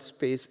online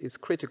space is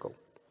critical.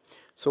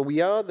 So we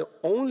are the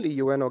only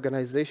UN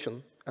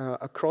organization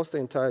across the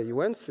entire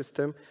UN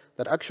system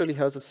that actually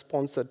has a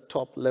sponsored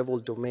top-level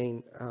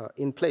domain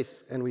in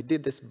place, and we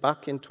did this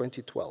back in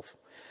 2012.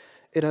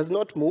 It has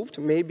not moved.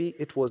 Maybe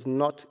it was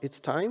not its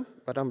time,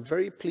 but I'm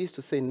very pleased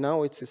to say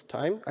now it's its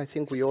time. I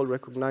think we all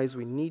recognize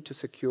we need to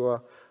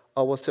secure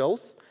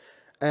ourselves,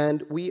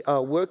 and we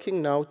are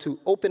working now to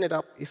open it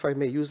up, if I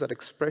may use that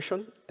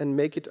expression, and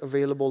make it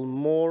available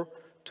more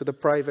to the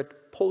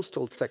private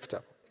postal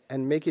sector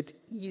and make it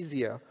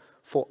easier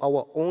for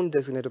our own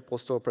designated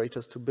postal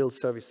operators to build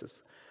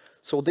services.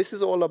 So this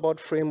is all about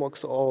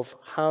frameworks of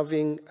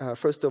having,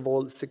 first of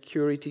all,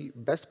 security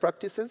best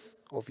practices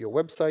of your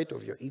website,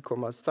 of your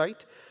e-commerce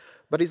site,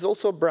 but it's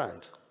also a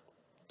brand.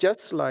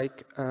 Just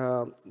like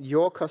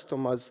your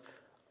customers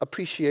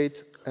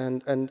appreciate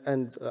and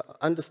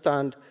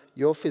understand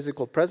your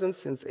physical presence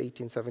since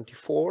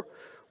 1874,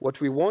 what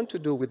we want to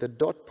do with the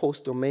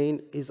 .post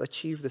domain is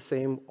achieve the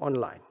same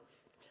online.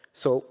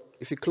 So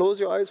if you close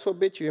your eyes for a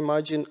bit, you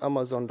imagine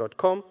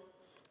Amazon.com,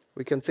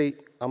 we can say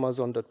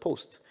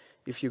Amazon.post.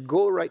 If you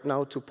go right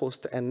now to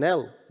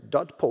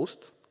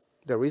postnl.post,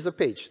 there is a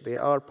page. They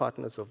are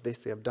partners of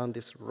this. They have done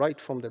this right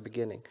from the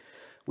beginning.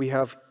 We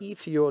have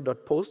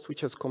ethio.post,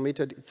 which has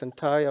committed its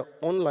entire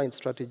online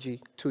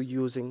strategy to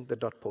using the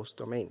 .post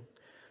domain.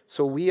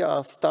 So we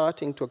are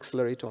starting to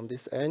accelerate on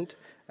this end,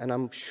 and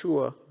I'm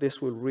sure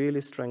this will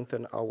really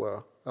strengthen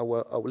our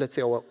let's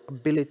say, our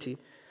ability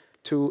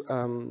to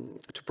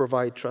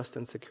provide trust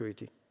and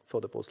security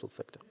for the postal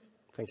sector.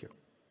 Thank you.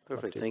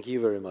 Perfect. Thank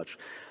you very much.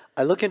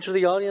 I look into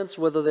the audience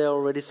whether there are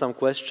already some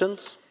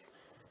questions.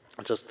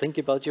 Just think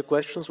about your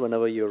questions.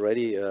 Whenever you're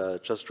ready,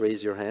 just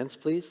raise your hands,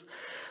 please.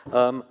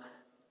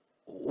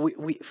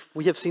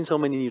 We have seen so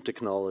many new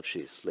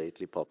technologies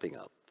lately popping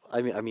up.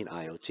 I mean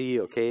IoT,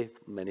 okay,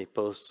 many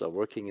posts are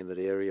working in that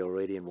area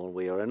already in one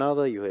way or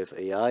another. You have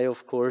AI,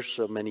 of course,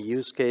 so many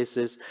use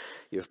cases.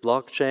 You have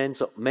blockchain,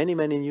 so many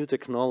new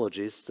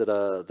technologies that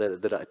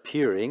are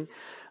appearing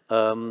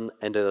and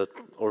that are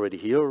already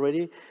here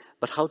already.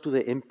 But how do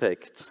they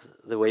impact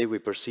the way we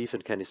perceive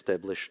and can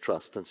establish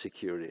trust and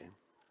security?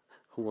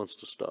 Who wants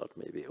to start,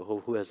 maybe? Or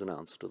who has an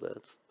answer to that?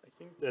 I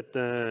think that,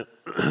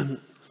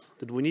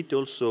 that we need to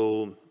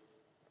also...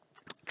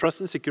 Trust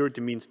and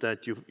security means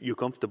that you're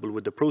comfortable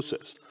with the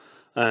process.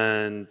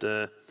 And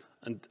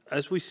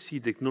as we see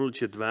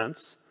technology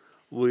advance,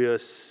 we are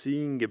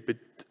seeing a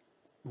bit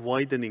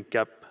widening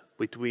gap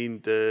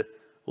between the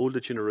older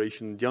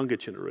generation and younger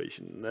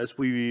generation. As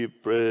we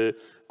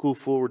go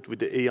forward with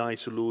the AI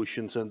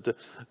solutions and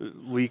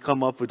we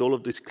come up with all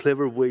of these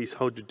clever ways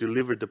how to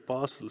deliver the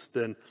parcels,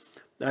 then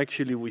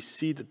actually we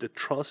see that the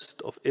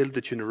trust of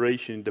elder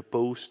generation in the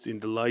post in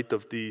the light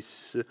of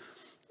these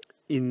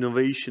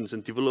innovations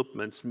and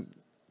developments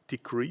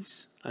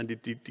decrease, and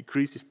it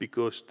decreases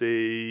because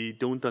they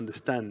don't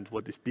understand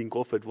what is being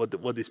offered,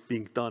 what is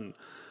being done.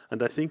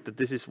 And I think that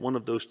this is one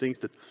of those things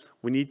that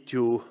we need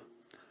to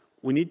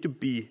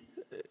be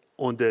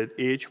on the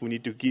edge. We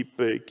need to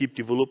keep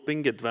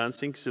developing,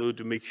 advancing, so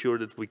to make sure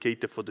that we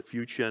cater for the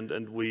future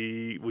and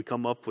we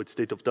come up with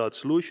state-of-the-art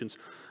solutions.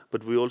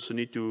 But we also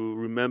need to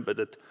remember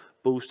that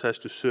Post has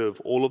to serve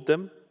all of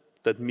them,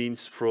 That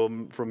means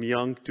from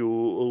young to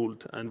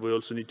old, and we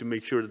also need to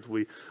make sure that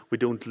we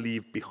don't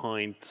leave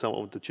behind some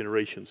of the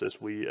generations as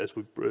we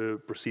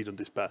proceed on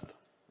this path.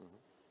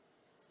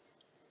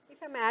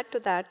 If I may add to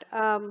that,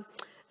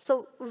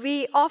 so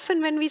we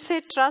often, when we say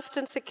trust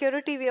and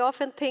security, we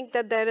often think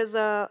that there is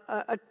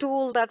a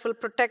tool that will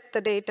protect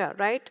the data,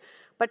 right?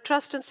 But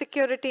trust and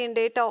security in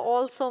data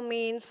also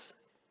means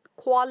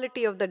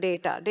quality of the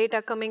data.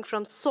 Data coming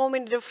from so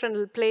many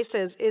different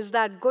places. Is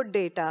that good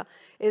data?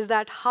 Is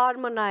that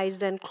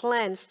harmonized and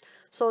cleansed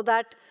so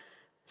that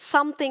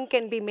something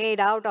can be made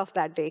out of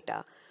that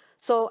data?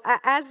 So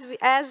as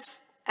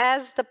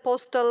the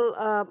postal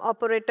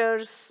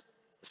operators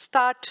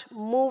start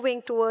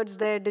moving towards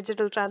their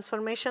digital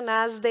transformation,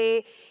 as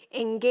they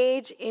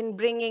engage in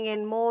bringing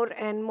in more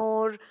and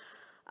more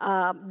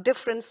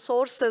different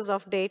sources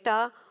of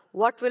data,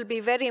 what will be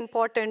very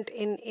important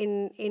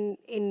in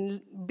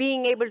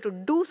being able to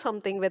do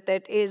something with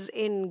it is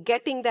in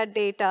getting that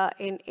data,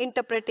 in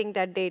interpreting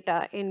that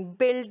data, in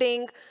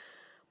building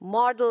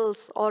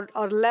models or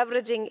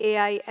leveraging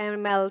AI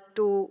ML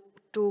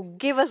to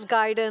give us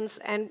guidance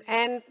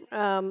and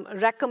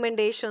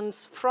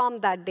recommendations from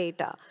that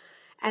data,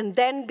 and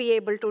then be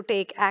able to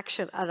take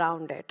action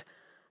around it.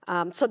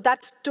 So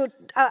that's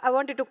I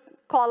wanted to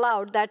call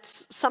out that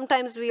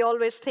sometimes we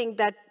always think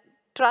that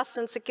trust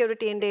and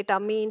security in data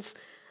means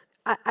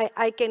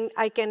I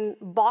can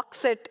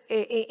box it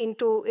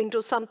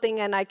into something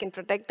and I can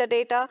protect the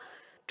data.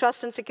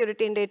 Trust and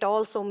security in data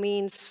also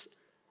means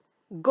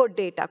good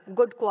data,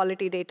 good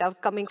quality data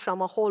coming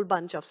from a whole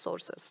bunch of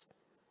sources.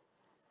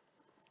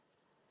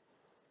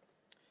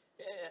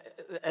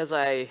 As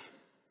I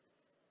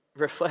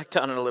reflect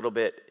on it a little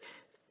bit,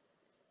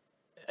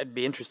 it'd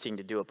be interesting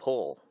to do a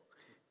poll.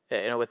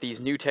 With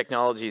these new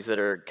technologies that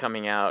are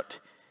coming out,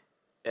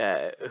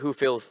 who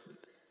feels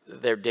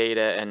their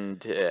data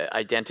and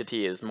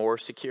identity is more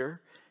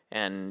secure,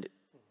 and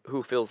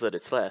who feels that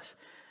it's less?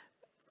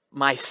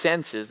 My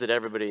sense is that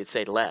everybody would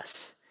say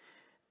less.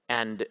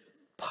 And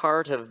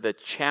part of the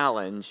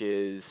challenge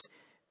is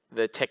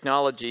the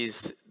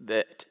technologies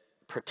that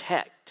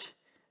protect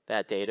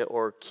that data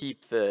or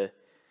keep the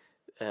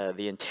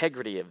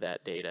integrity of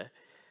that data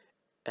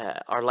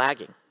are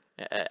lagging.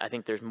 I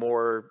think there's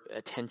more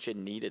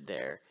attention needed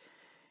there.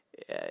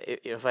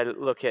 If I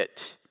look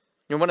at,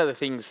 one of the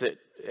things that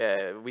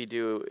we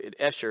do at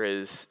Escher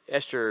is,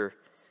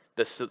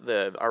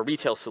 our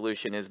retail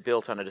solution is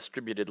built on a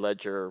distributed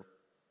ledger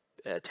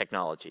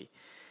technology,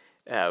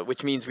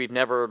 which means we've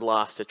never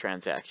lost a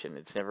transaction.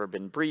 It's never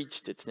been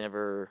breached. It's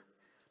never,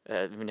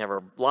 we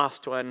never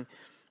lost one.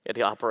 It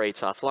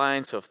operates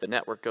offline, so if the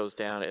network goes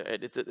down,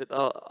 it's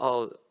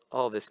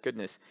all this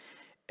goodness.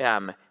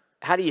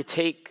 How do you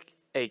take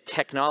a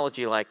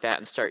technology like that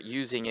and start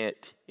using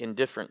it in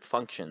different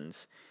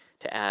functions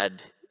to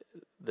add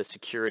the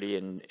security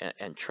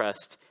and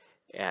trust?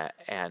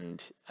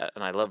 And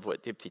I love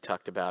what Dipti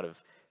talked about of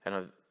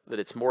that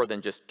it's more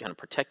than just kind of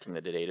protecting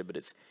the data, but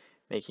it's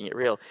making it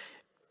real.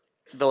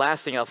 The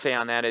last thing I'll say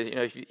on that is,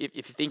 if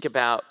you think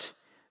about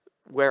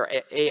where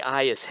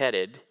AI is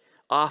headed,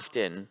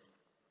 often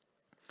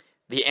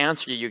the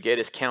answer you get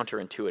is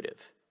counterintuitive.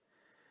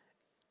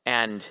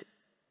 And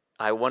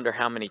I wonder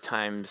how many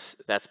times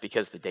that's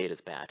because the data's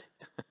bad.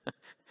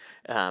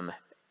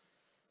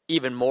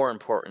 Even more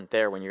important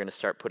there when you're going to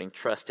start putting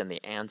trust in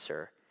the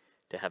answer,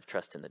 to have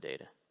trust in the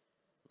data.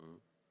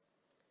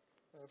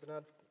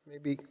 Bernard,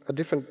 maybe a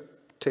different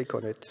take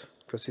on it,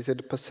 because you said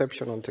the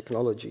perception on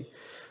technology.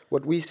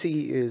 What we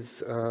see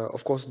is,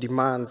 of course,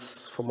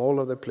 demands from all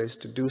over the place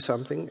to do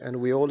something, and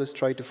we always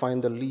try to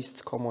find the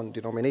least common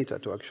denominator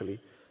to actually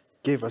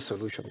give a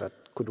solution that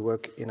could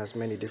work in as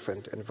many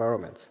different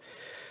environments.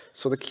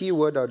 So the key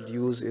word I'd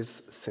use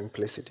is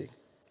simplicity.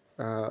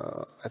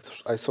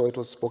 I saw it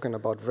was spoken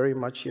about very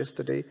much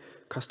yesterday,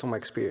 customer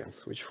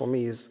experience, which for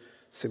me is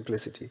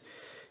simplicity.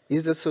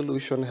 Is the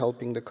solution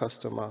helping the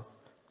customer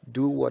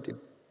do what it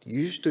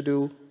used to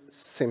do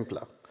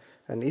simpler?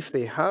 And if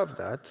they have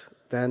that,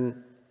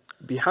 then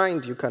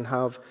behind you can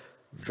have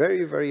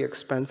very, very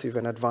expensive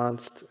and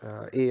advanced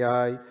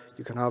AI.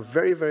 You can have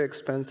very, very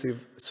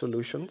expensive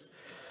solutions.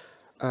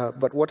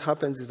 But what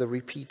happens is a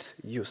repeat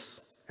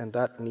use, and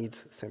that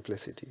needs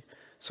simplicity.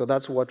 So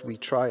that's what we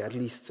try, at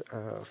least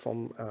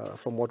from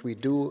what we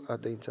do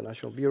at the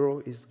International Bureau,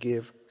 is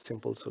give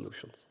simple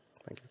solutions.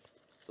 Thank you.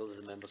 So that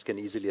the members can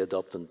easily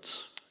adopt and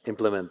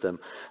implement them.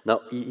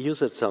 Now, you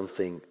said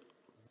something.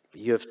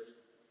 You have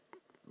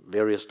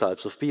various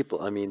types of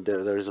people. I mean,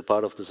 there is a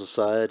part of the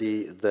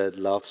society that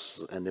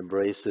loves and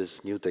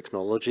embraces new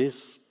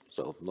technologies.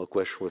 So no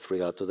question with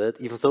regard to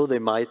that. Even though they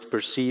might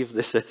perceive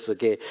this as,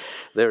 okay,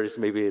 there is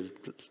maybe,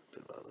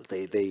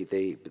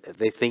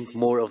 they think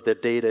more of their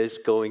data is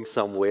going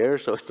somewhere,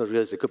 so it's not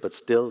really so good, but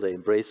still they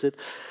embrace it.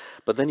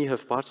 But then you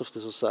have parts of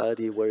the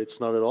society where it's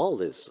not at all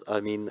this.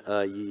 I mean,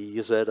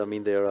 you said, I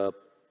mean, there are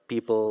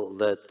people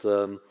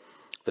that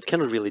that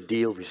cannot really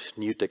deal with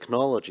new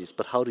technologies,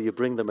 but how do you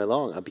bring them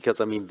along? Because,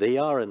 I mean, they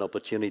are an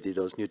opportunity,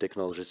 those new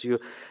technologies.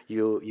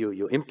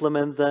 You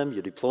implement them,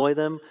 you deploy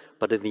them,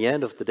 but at the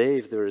end of the day,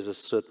 if there is a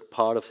certain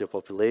part of your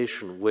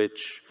population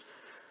which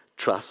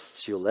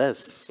trusts you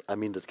less, I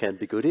mean, that can't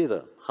be good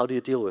either. How do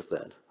you deal with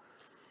that?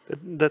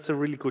 That's a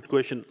really good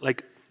question.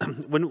 Like,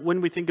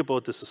 when we think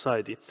about the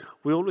society,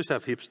 we always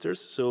have hipsters.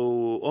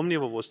 So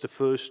Omniva was the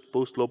first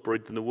postal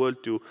operator in the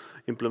world to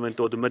implement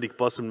automatic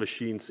parcel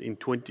machines in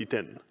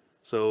 2010.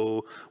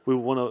 So we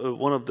were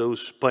one of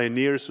those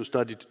pioneers who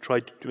started to try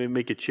to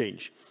make a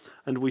change.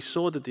 And we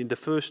saw that in the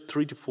first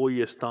 3 to 4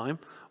 years' time,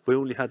 we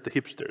only had the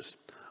hipsters.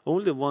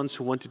 Only the ones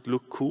who wanted to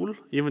look cool,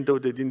 even though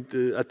they didn't,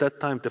 at that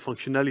time, the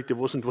functionality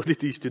wasn't what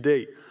it is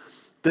today.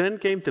 Then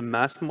came the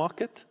mass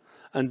market.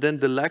 And then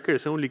the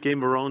laggers only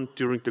came around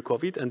during the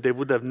COVID, and they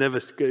would have never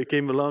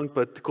came along,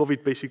 but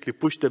COVID basically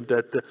pushed them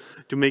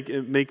to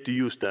make to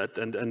use that,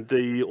 and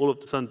they all of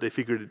a sudden they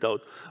figured it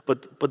out.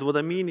 But what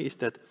I mean is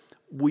that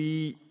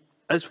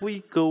as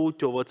we go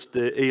towards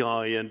the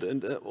AI,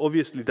 and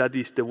obviously that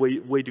is the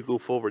way to go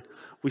forward,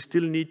 we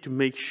still need to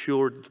make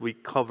sure that we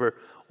cover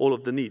all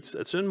of the needs.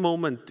 At a certain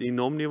moment in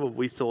Omniva,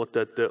 we thought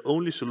that the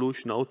only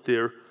solution out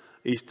there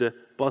is the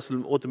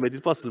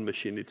automated parcel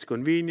machine. It's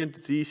convenient,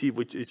 it's easy,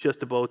 it's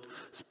just about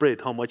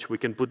spread, how much we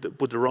can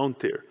put around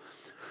there.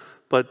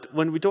 But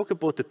when we talk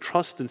about the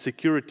trust and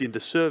security in the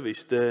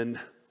service, then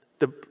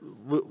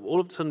all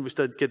of a sudden we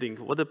start getting,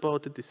 what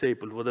about the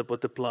disabled? What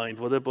about the blind?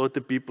 What about the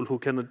people who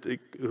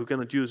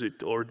cannot use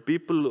it? Or the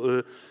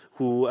people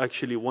who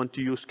actually want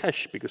to use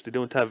cash because they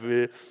don't have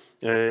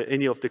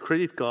any of the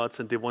credit cards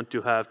and they want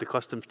to have the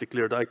customs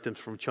declared items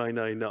from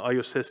China in the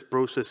ISS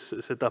process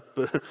set up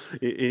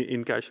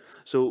in cash.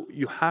 So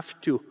you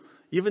have to,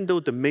 even though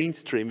the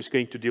mainstream is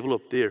going to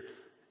develop there,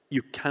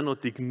 you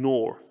cannot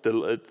ignore the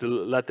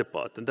latter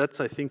part. And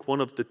that's, I think,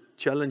 one of the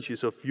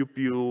challenges of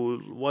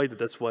UPU wider.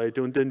 That's why I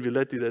don't envy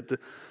Lati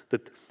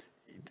that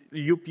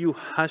UPU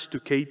has to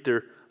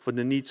cater for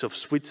the needs of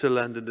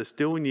Switzerland and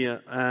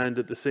Estonia, and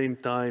at the same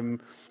time,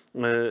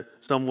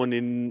 someone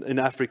in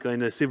Africa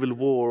in a civil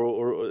war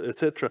or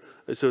etc.,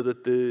 so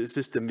that the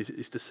system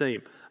is the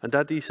same. And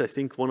that is, I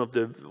think, one of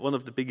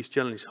the biggest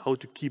challenges: how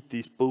to keep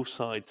these both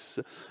sides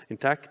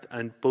intact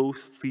and both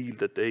feel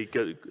that they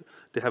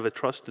have a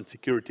trust and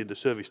security in the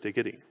service they're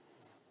getting.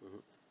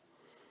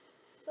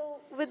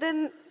 So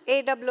within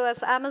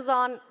AWS,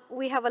 Amazon,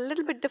 we have a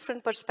little bit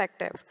different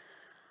perspective.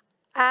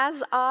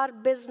 As our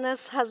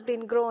business has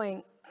been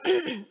growing,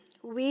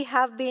 we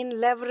have been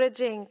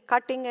leveraging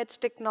cutting-edge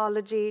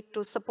technology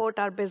to support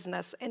our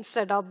business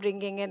instead of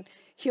bringing in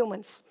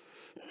humans.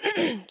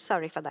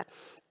 Sorry for that.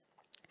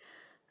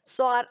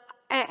 So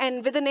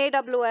and within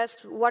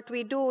AWS, what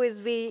we do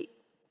is we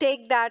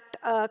take that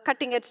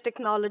cutting-edge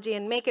technology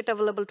and make it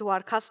available to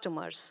our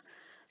customers.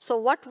 So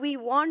what we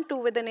want to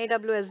within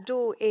AWS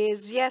do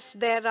is, yes,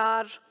 there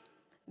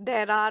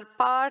are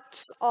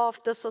parts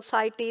of the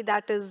society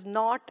that is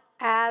not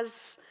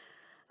as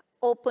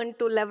open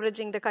to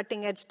leveraging the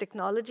cutting-edge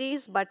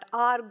technologies, but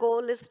our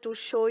goal is to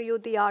show you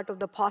the art of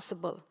the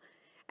possible.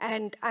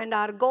 And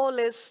our goal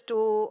is to,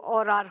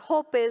 or our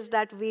hope is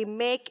that we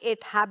make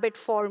it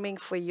habit-forming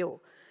for you.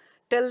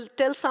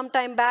 Till some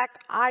time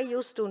back, I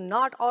used to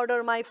not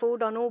order my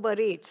food on Uber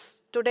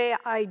Eats. Today,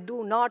 I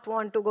do not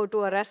want to go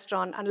to a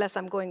restaurant unless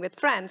I'm going with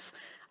friends.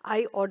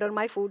 I order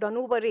my food on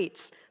Uber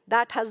Eats.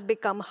 That has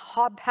become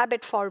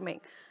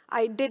habit-forming.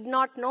 I did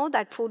not know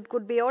that food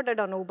could be ordered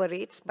on Uber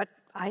Eats, but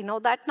I know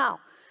that now.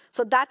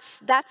 So that's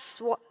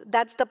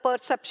the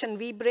perception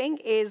we bring,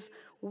 is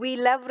we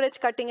leverage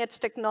cutting-edge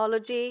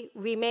technology,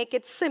 we make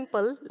it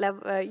simple,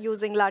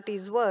 using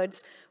Lati's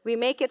words, we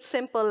make it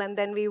simple, and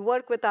then we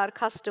work with our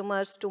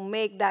customers to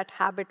make that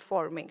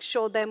habit-forming,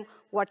 show them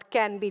what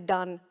can be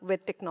done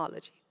with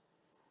technology.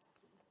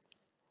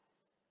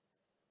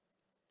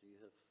 Do you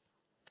have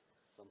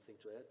something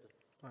to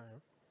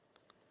add?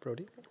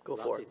 Brody? Go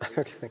for it.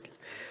 Okay, thank you.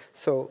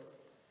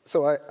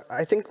 So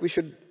I think we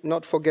should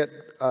not forget,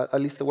 at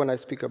least when I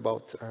speak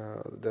about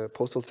the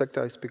postal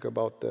sector, I speak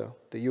about the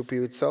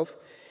UPU itself.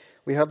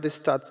 We have these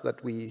stats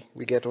that we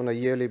get on a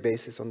yearly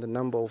basis on the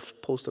number of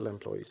postal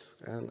employees.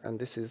 And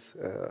this is,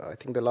 I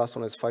think the last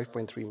one is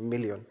 5.3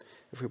 million,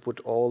 if we put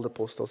all the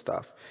postal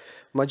staff.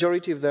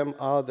 Majority of them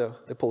are the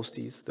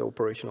posties, the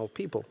operational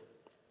people.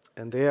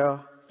 And they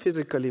are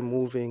physically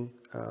moving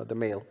the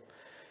mail.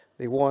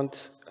 They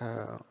want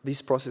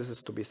these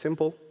processes to be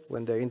simple.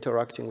 When they're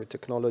interacting with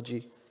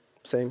technology,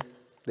 same,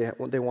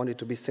 they want it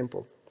to be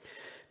simple.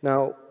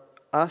 Now,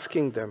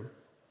 asking them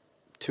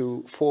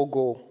to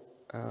forego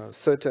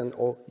certain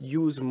or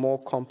use more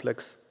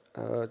complex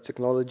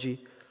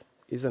technology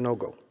is a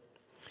no-go.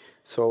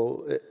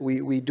 So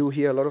we do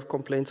hear a lot of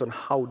complaints on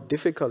how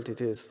difficult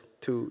it is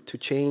to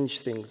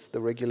change things, the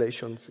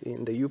regulations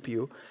in the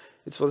UPU.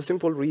 It's for the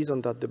simple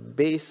reason that the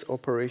base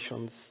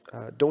operations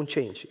don't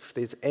change. If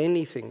there's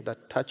anything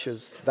that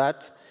touches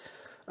that,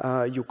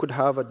 you could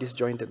have a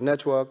disjointed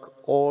network,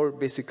 or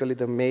basically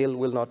the mail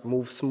will not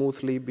move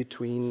smoothly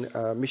between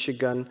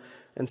Michigan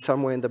and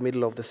somewhere in the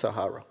middle of the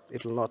Sahara.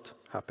 It will not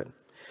happen.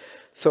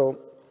 So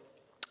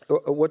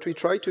what we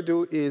try to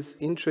do is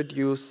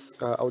introduce,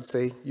 I would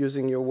say,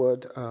 using your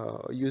word,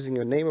 using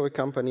your name of a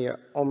company, an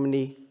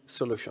omni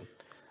solution.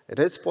 It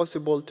is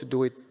possible to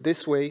do it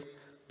this way,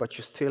 but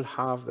you still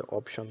have the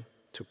option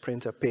to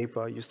print a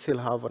paper, you still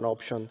have an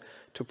option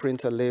to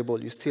print a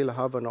label, you still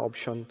have an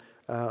option,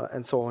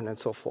 and so on and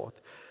so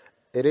forth.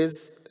 It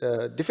is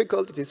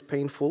difficult, it is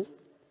painful,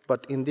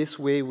 but in this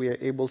way we are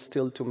able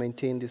still to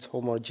maintain this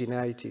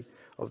homogeneity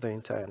of the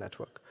entire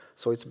network.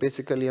 So it's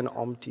basically an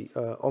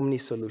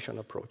omni-solution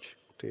approach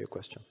to your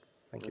question.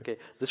 Thank you. Okay,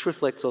 this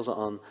reflects also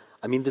on,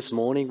 I mean, this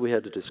morning we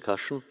had a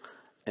discussion,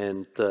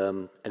 and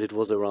it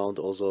was around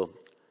also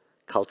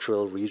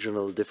cultural,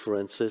 regional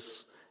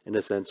differences in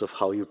the sense of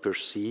how you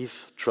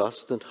perceive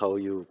trust and how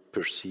you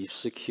perceive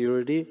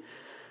security.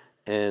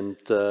 And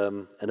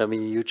I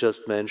mean, you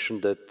just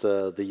mentioned that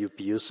the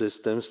UPU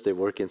systems, they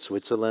work in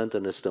Switzerland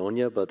and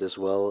Estonia, but as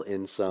well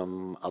in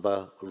some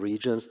other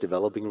regions,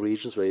 developing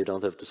regions where you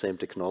don't have the same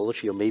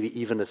technology, or maybe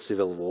even a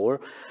civil war,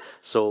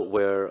 so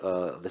where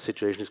the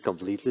situation is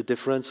completely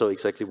different. So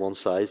exactly one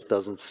size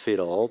doesn't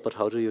fit all, but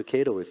how do you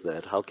cater with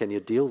that? How can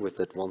you deal with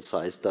that one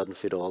size doesn't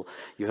fit all?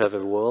 You have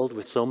a world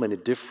with so many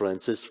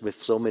differences,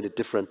 with so many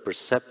different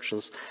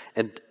perceptions,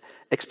 and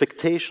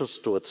expectations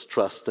towards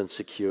trust and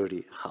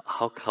security.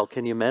 How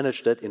can you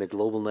manage that in a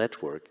global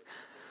network?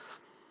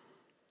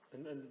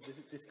 And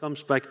this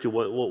comes back to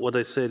what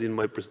I said in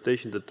my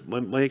presentation, that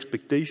my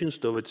expectations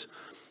towards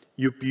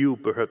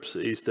UPU perhaps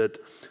is that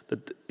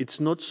it's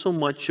not so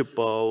much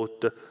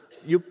about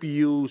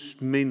UPU's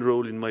main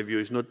role, in my view,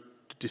 is not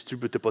to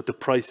distribute about the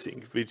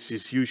pricing, which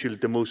is usually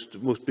the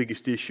most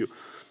biggest issue.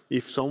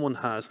 If someone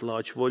has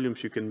large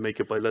volumes, you can make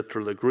a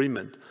bilateral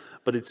agreement,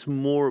 but it's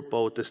more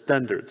about the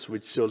standards,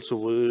 which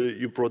also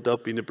you brought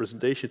up in the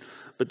presentation.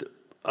 But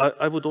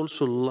I would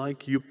also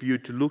like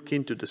UPU to look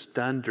into the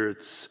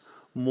standards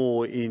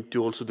more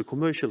into also the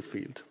commercial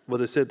field.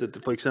 What I said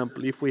that, for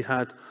example, if we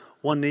had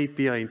one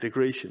API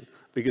integration,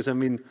 because I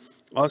mean,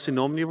 us in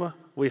Omniva,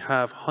 we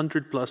have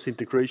 100+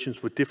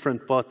 integrations with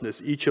different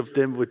partners, each of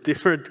them with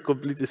different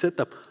completely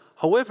setup.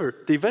 However,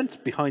 the events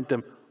behind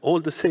them, all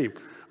the same.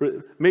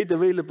 Made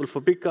available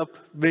for pickup,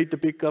 made the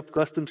pickup,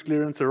 customs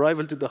clearance,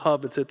 arrival to the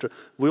hub, etc.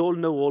 We all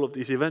know all of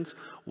these events.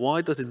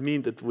 Why does it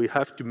mean that we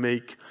have to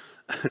make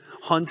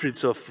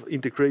hundreds of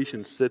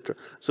integrations, etc.?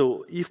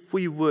 So if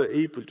we were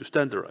able to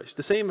standardize,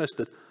 the same as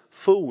that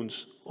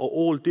phones are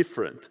all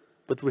different,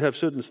 but we have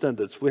certain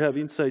standards. We have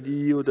inside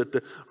EU that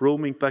the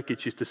roaming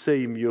package is the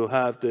same. You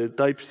have the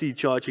Type-C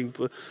charging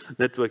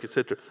network,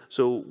 etc.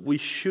 So we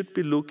should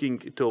be looking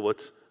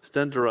towards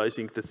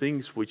standardizing the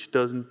things which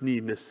doesn't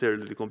need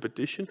necessarily the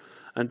competition,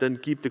 and then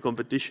keep the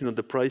competition on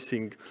the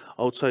pricing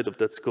outside of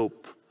that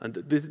scope. And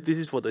this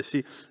is what I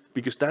see,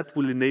 because that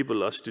will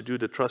enable us to do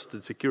the trust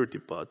and security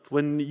part.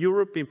 When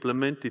Europe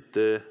implemented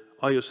the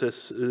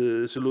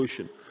IOSS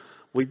solution,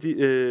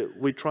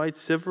 we tried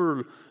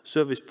several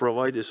service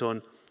providers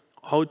on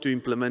how to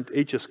implement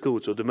HS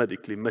codes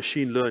automatically,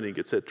 machine learning,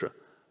 etc.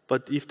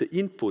 But if the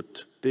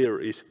input there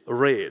is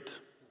red,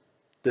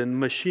 then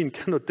machine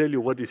cannot tell you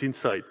what is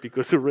inside,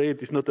 because the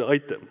red is not the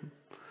item.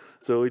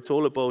 So it's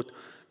all about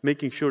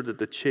making sure that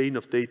the chain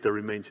of data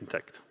remains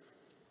intact.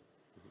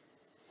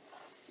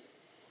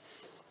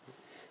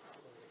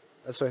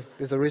 That's right.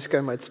 There's a risk I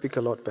might speak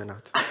a lot,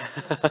 Bernard.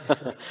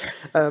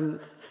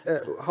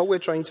 How we're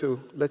trying to,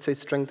 let's say,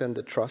 strengthen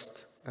the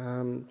trust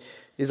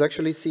is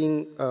actually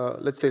seeing,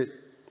 let's say,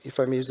 if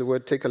I may use the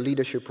word, take a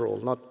leadership role,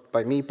 not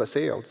by me per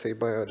se, I would say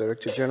by our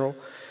Director General,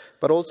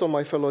 but also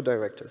my fellow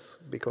directors,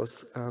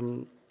 because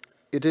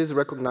it is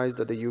recognized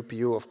that the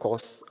UPU, of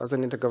course, as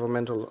an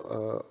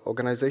intergovernmental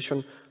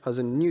organization, has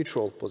a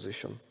neutral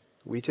position.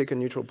 We take a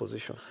neutral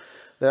position.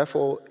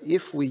 Therefore,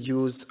 if we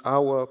use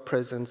our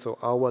presence or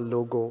our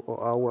logo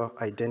or our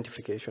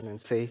identification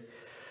and say,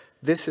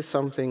 this is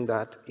something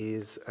that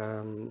is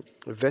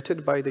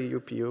vetted by the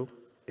UPU,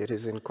 it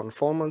is in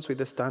conformance with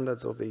the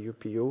standards of the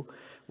UPU,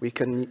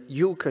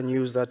 you can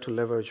use that to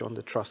leverage on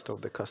the trust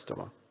of the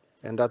customer.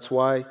 And that's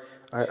why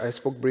I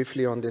spoke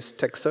briefly on this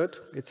tech cert.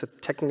 It's a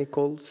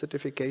technical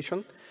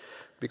certification,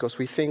 because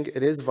we think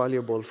it is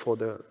valuable for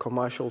the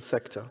commercial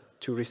sector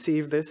to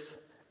receive this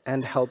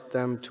and help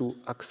them to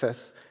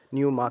access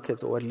new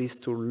markets, or at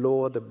least to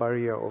lower the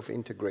barrier of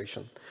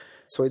integration.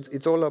 So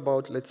it's all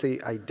about, let's say,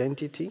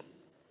 identity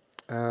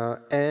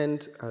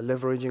and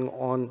leveraging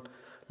on,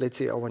 let's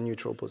say, our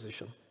neutral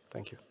position.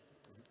 Thank you.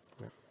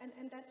 Yeah.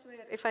 And that's where,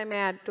 if I may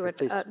add to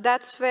it,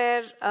 that's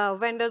where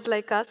vendors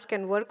like us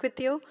can work with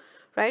you,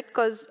 right?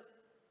 Because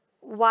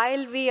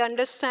while we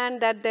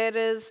understand that there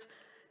is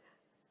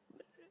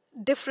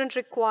different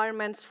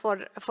requirements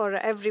for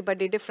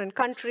everybody, different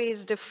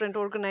countries, different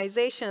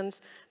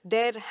organizations,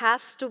 there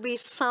has to be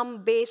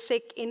some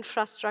basic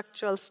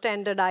infrastructural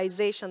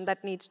standardization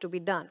that needs to be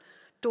done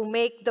to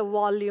make the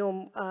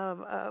volume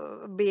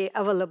be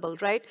available,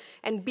 right?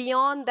 And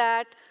beyond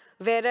that,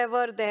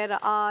 wherever there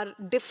are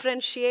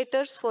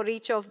differentiators for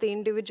each of the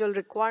individual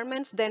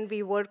requirements, then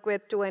we work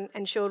with to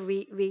ensure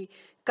we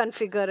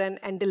configure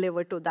and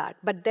deliver to that.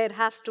 But there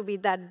has to be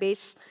that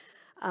base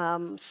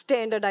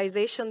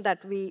standardization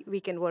that we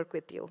can work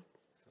with you.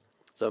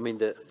 So, I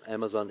mean,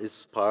 Amazon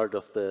is part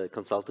of the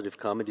consultative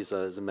committee,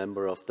 so as a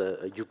member of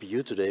the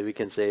UPU today, we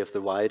can say of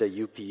the wider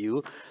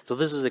UPU. So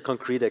this is a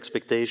concrete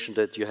expectation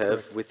that you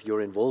have with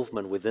your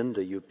involvement within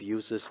the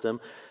UPU system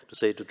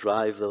to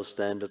drive those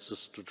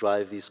standards, to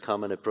drive these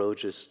common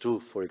approaches to,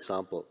 for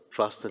example,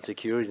 trust and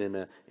security in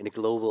a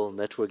global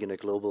network, in a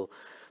global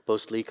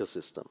postal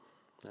ecosystem.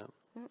 Yeah.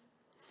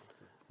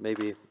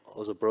 Maybe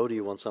also, Brody,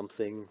 you want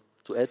something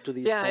to add to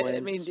these points? Yeah, I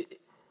mean,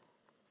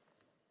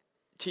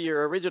 to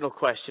your original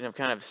question of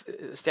kind of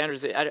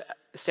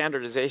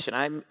standardization,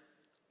 I'm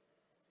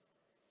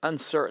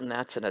uncertain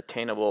that's an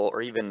attainable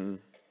or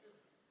even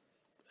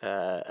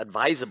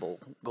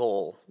advisable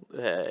goal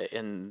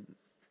in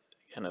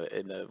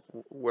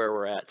where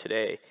we're at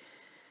today.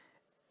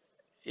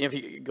 If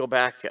you go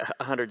back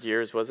 100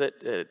 years, was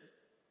it?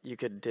 You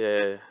could,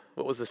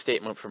 what was the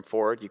statement from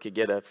Ford? You could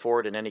get a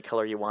Ford in any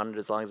color you wanted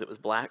as long as it was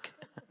black.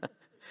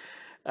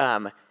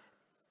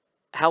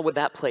 How would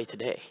that play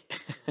today?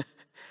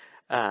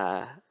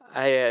 To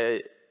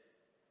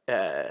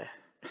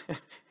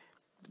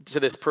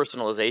this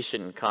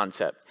personalization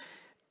concept,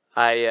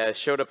 I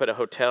showed up at a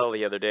hotel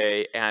the other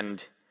day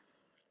and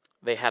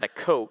they had a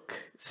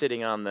Coke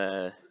sitting on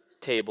the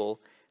table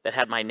that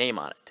had my name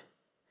on it.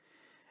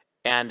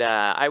 And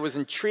I was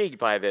intrigued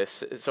by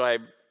this, so I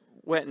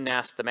went and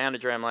asked the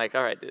manager. I'm like,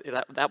 all right,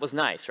 that was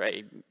nice,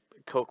 right?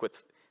 Coke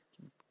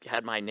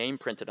had my name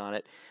printed on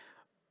it.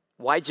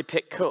 Why'd you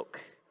pick Coke?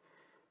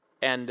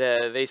 And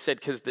they said,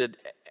 because the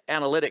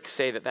analytics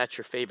say that that's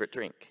your favorite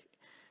drink.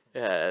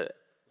 If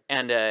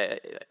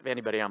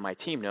anybody on my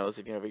team knows,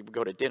 if we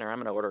go to dinner, I'm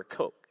going to order a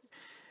Coke.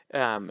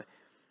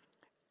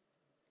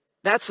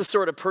 That's the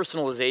sort of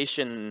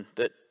personalization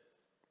that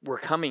we're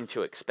coming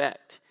to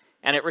expect.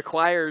 And it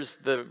requires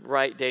the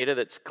right data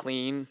that's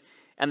clean,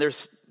 and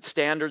there's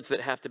standards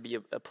that have to be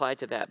applied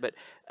to that. But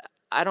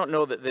I don't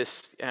know that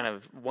this kind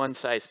of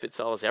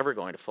one-size-fits-all is ever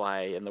going to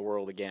fly in the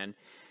world again.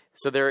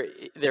 So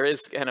there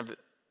is kind of,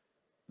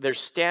 there's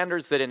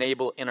standards that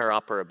enable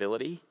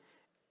interoperability,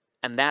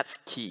 and that's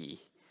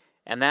key.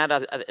 And that,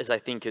 I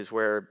think, is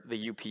where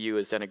the UPU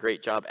has done a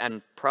great job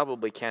and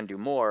probably can do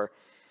more.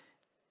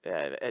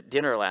 At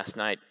dinner last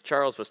night,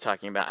 Charles was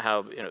talking about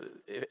how,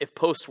 if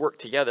posts worked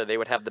together, they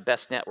would have the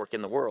best network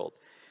in the world.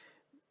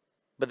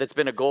 But that's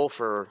been a goal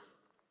for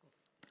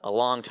a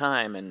long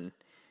time, and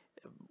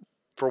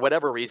for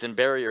whatever reason,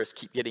 barriers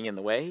keep getting in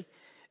the way.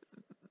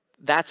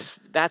 That's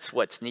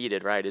what's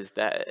needed, right? Is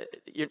that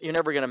you're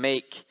never going to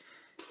make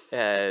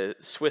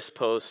Swiss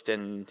Post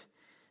and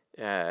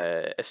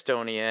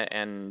Estonia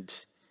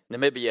and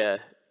Namibia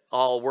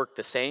all work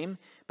the same,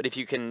 but if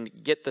you can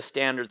get the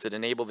standards that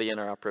enable the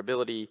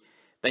interoperability,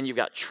 then you've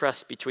got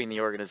trust between the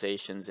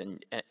organizations,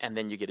 and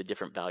then you get a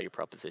different value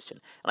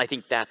proposition. And I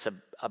think that's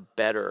a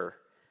better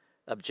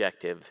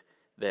objective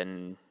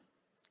than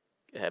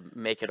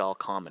make it all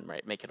common,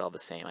 right? Make it all the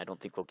same. I don't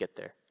think we'll get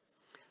there.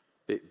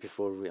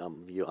 Before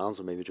you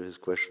answer maybe to his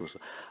questions,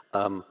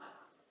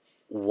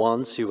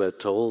 once you were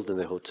told in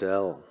the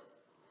hotel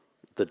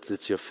that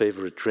it's your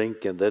favorite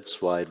drink and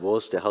that's why it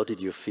was there, how did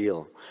you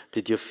feel?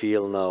 Did you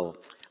feel now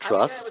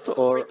trust? I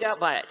was freaked out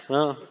by it.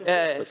 No,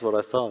 that's what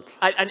I thought.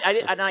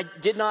 I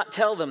did not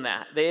tell them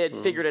that. They had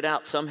figured it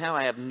out somehow.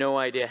 I have no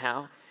idea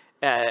how.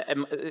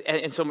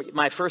 And so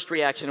my first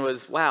reaction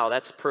was, wow,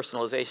 that's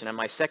personalization. And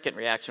my second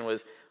reaction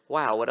was,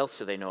 wow, what else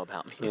do they know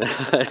about me?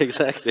 Yeah,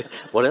 exactly.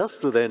 What else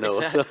do they know?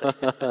 Exactly.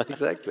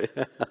 Exactly.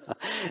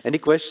 Any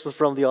questions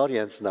from the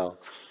audience now?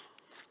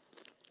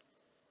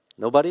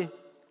 Nobody?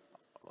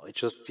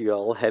 You're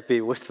all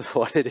happy with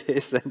what it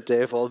is, and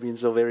they've all been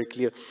so very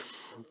clear.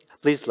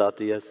 Please,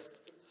 Lati, yes.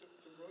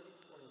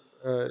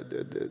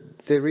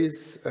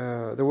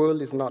 The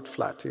world is not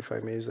flat, if I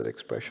may use that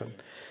expression.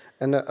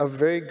 And a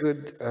very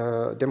good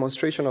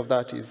demonstration of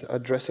that is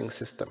addressing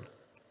system.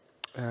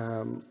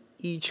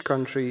 Each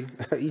country,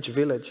 each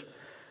village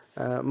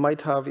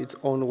might have its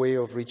own way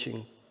of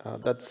reaching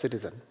that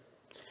citizen.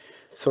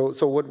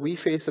 So what we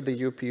face at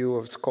the UPU,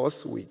 of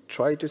course, we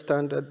try to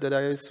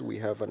standardize. We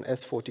have an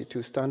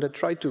S42 standard,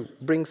 try to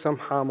bring some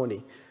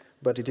harmony,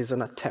 but it is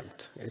an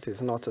attempt. It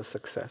is not a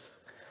success.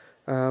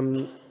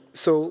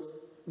 So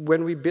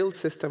when we build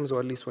systems,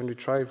 or at least when we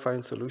try to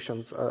find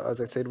solutions,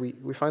 as I said,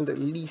 we find the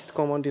least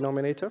common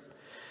denominator,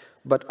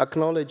 but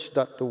acknowledge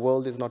that the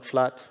world is not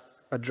flat.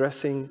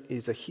 Addressing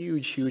is a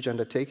huge, huge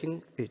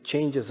undertaking. It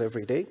changes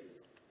every day.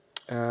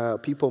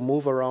 People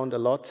move around a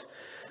lot.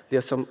 There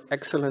are some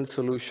excellent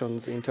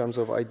solutions in terms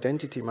of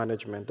identity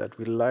management that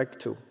we like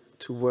to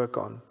work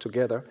on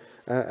together.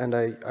 And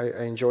I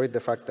enjoyed the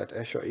fact that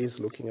Escher is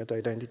looking at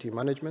identity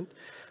management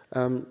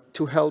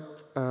to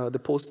help the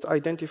posts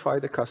identify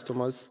the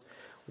customers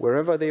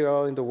wherever they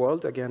are in the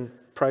world. Again,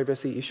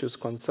 privacy issues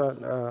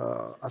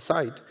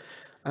aside,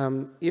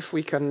 if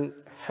we can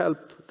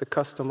help the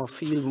customer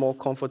feel more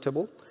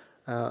comfortable,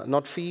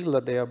 not feel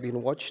that they are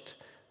being watched,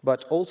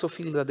 but also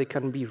feel that they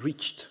can be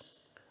reached.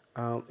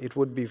 It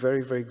would be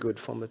very, very good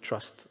from the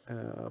trust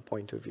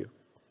point of view.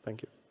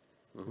 Thank you.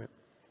 Mm-hmm.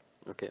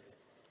 Okay.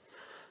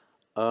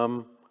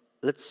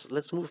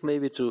 Let's move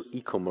maybe to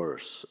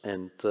e-commerce,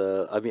 and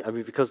I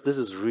mean because this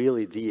is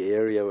really the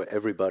area where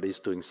everybody's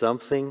doing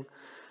something.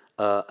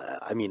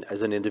 I mean,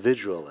 as an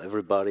individual,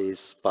 everybody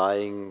is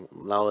buying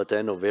now and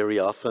then or very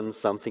often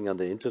something on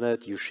the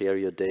internet. You share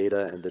your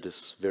data, and that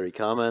is very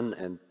common.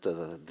 And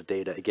the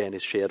data again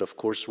is shared, of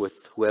course,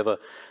 with whoever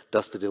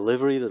does the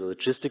delivery, the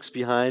logistics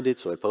behind it.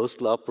 So a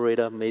postal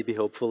operator, maybe,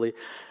 hopefully.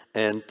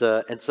 And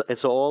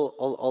so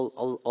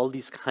all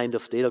these kind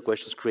of data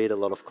questions create a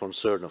lot of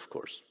concern, of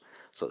course.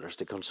 So there's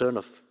the concern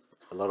of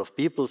a lot of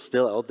people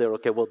still out there.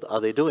 Okay, what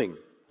are they doing?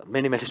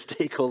 Many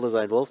stakeholders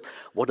are involved.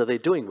 What are they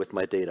doing with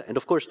my data? And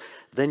of course,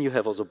 then you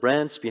have also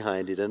brands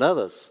behind it and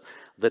others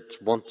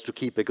that want to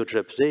keep a good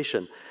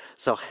reputation.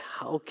 So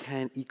how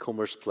can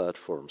e-commerce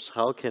platforms,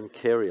 how can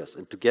carriers,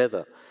 and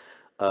together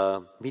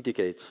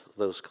mitigate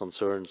those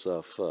concerns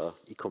of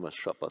e-commerce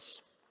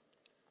shoppers?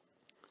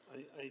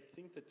 I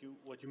think that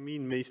what you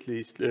mean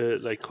mostly is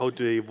like how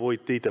do they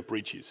avoid data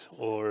breaches,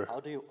 or how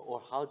do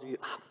you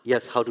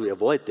yes, how do we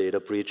avoid data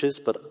breaches,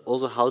 but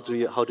also how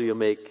do you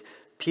make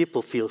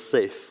people feel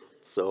safe?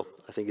 So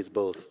I think it's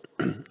both.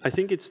 I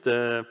think it's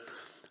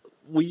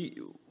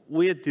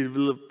we are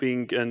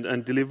developing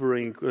and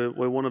delivering.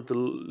 We're one of the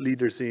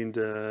leaders in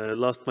the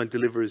last mile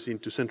deliveries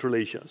into Central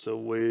Asia. So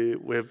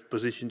we have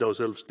positioned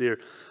ourselves there,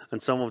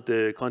 and some of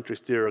the countries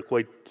there are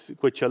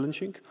quite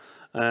challenging,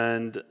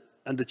 and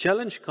the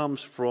challenge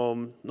comes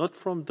from not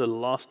from the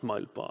last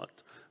mile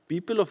part.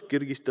 People of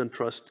Kyrgyzstan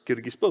trust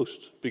Kyrgyz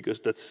Post because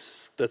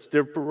that's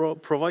their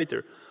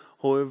provider.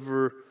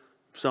 However,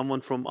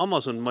 someone from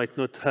Amazon might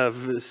not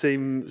have the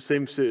same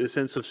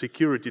sense of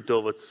security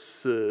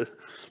towards a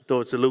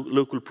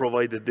local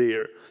provider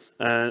there,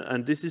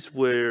 and this is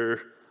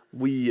where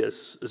we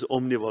as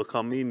Omniva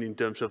come in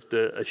terms of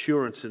the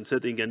assurance and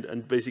setting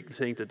and basically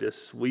saying that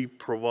yes, we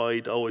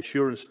provide our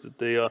assurance that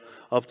they are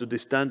up to the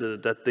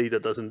standard, that data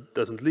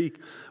doesn't leak,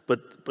 but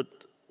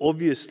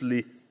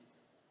obviously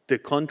the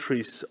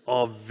countries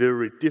are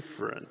very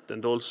different,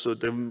 and also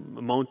the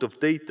amount of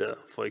data.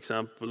 For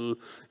example,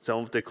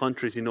 some of the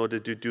countries, in order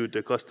to do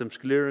the customs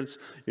clearance,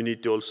 you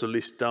need to also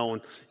list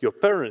down your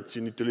parents,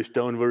 you need to list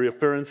down where your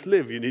parents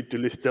live, you need to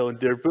list down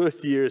their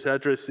birth years,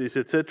 addresses,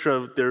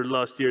 etc., their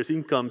last year's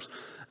incomes,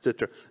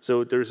 etc.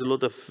 So there's a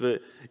lot of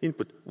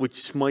input,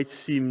 which might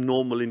seem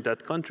normal in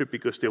that country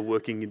because they're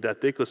working in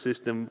that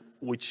ecosystem,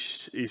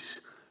 which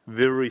is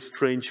very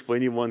strange for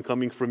anyone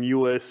coming from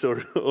US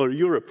or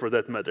Europe for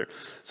that matter.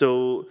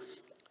 So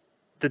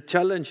the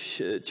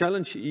challenge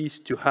is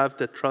to have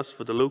that trust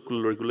for the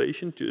local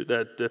regulation,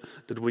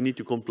 that we need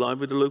to comply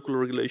with the local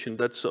regulation.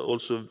 That's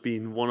also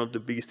been one of the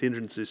biggest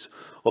hindrances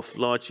of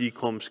large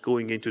e-coms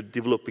going into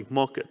developing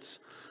markets.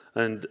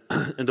 And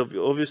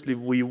obviously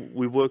we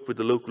work with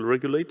the local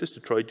regulators to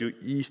try to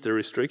ease the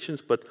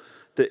restrictions, but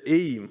the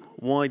aim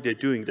why they're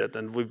doing that,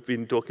 and we've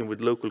been talking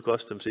with local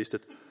customs, is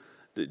that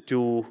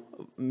to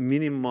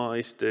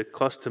minimize the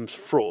customs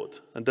fraud.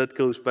 And that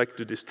goes back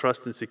to this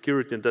trust and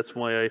security. And that's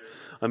why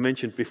I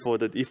mentioned before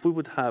that if we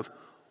would have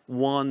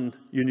one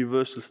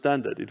universal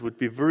standard, it would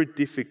be very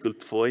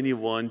difficult for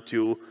anyone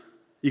to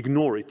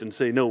ignore it and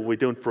say, no, we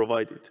don't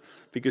provide it.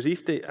 Because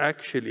if they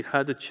actually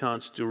had a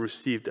chance to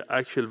receive the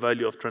actual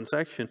value of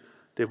transaction,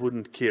 they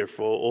wouldn't care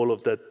for all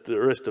of that, the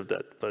rest of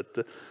that.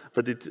 But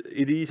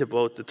it is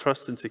about the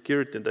trust and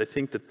security. And I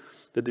think that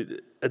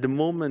at the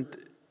moment,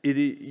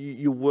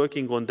 you're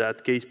working on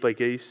that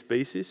case-by-case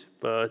basis,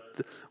 but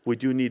we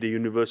do need a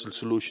universal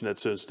solution at a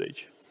certain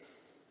stage.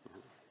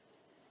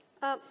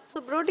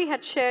 So Brody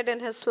had shared in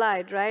his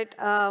slide, right?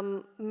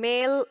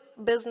 Mail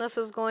business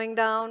is going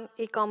down,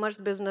 e-commerce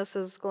business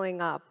is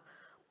going up.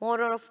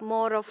 More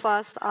of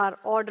us are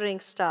ordering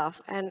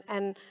stuff,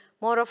 and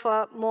more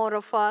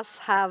of us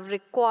have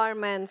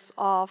requirements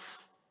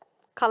of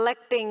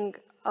collecting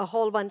a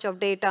whole bunch of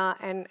data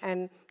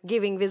and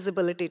giving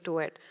visibility to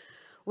it,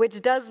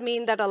 which does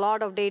mean that a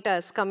lot of data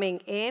is coming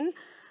in,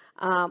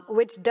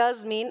 which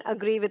does mean,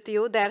 agree with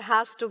you, there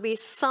has to be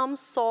some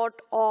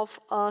sort of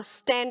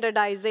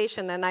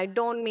standardization. And I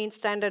don't mean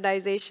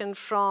standardization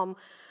from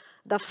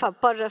the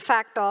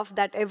fact of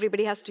that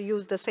everybody has to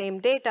use the same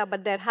data,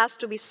 but there has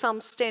to be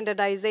some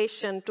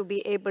standardization to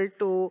be able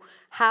to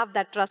have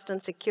that trust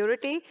and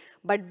security.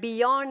 But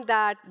beyond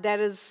that,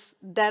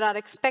 there are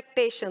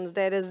expectations,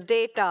 there is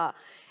data,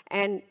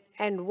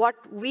 and what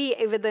we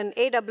within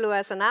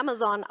AWS and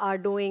Amazon are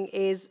doing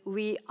is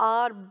we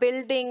are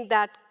building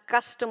that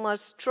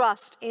customer's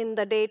trust in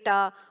the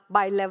data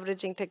by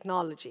leveraging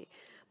technology,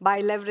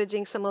 by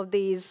leveraging some of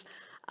these,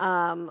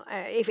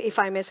 if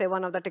I may say,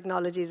 one of the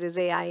technologies is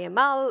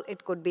AI/ML,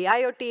 it could be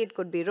IoT, it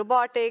could be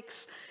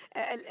robotics,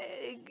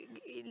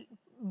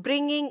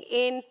 bringing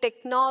in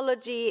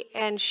technology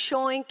and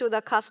showing to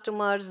the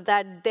customers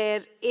that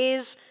there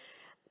is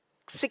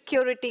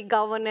security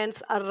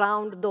governance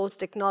around those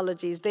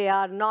technologies. They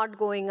are not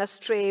going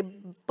astray,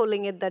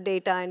 pulling in the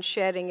data and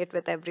sharing it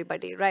with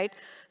everybody, right?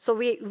 So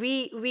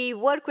we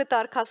work with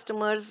our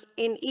customers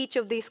in each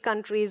of these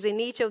countries, in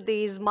each of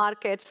these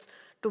markets,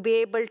 to be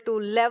able to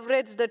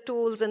leverage the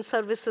tools and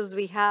services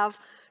we have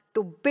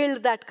to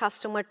build that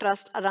customer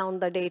trust around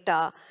the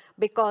data,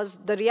 because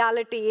the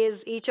reality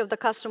is each of the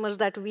customers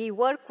that we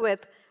work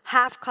with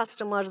have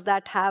customers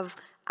that have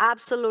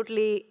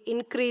absolutely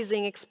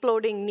increasing,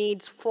 exploding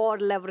needs for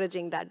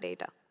leveraging that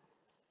data.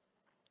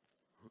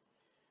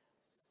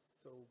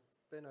 So,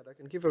 Bernard, I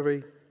can give a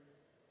very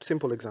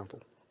simple example.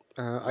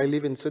 I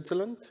live in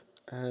Switzerland,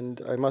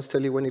 and I must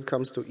tell you, when it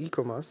comes to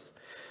e-commerce,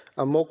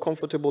 I'm more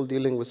comfortable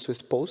dealing with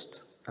Swiss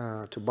Post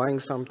to buying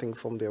something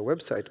from their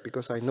website,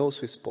 because I know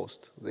Swiss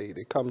Post.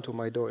 They come to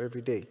my door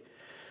every day.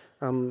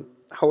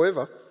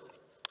 However,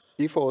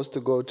 if I was to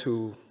go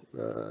to,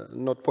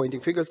 not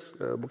pointing fingers,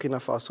 Burkina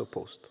Faso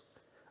Post,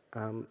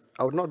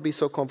 I would not be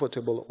so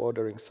comfortable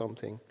ordering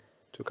something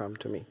to come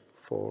to me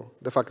for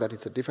the fact that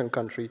it's a different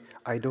country.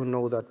 I don't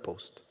know that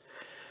post.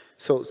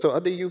 So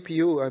at the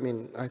UPU, I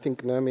mean, I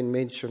think Nermin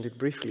mentioned it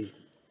briefly,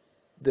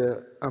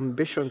 the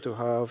ambition to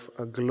have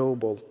a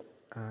global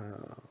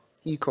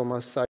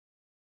e-commerce site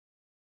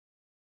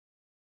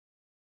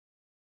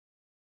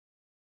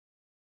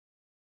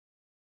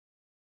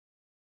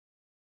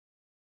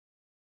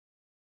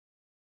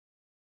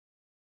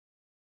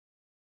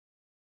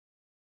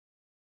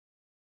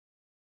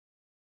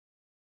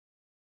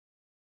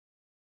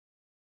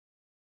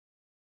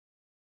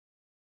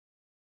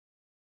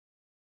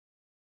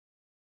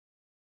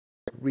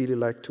really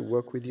like to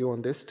work with you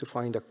on this to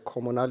find a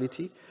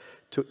commonality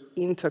to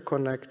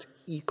interconnect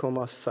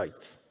e-commerce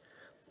sites.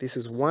 This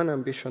is one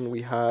ambition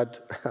we had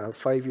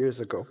 5 years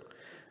ago,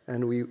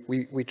 and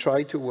we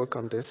try to work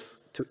on this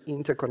to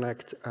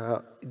interconnect.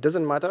 It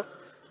doesn't matter,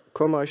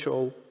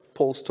 commercial,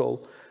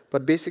 postal,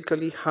 but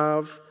basically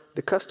have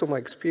the customer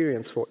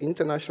experience for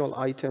international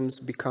items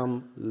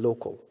become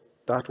local.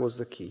 That was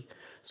the key.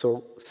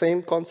 So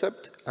same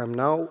concept. I'm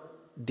now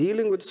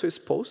dealing with Swiss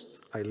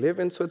Post. I live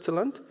in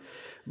Switzerland.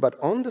 But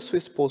on the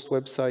Swiss Post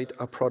website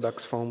are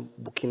products from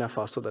Burkina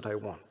Faso that I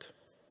want.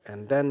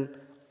 And then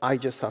I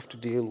just have to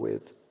deal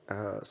with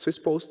Swiss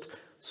Post.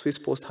 Swiss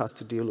Post has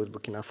to deal with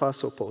Burkina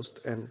Faso Post,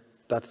 and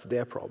that's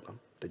their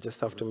problem. They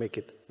just have to make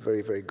it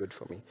very, very good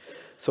for me.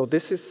 So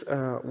this is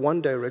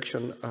one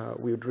direction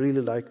we would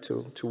really like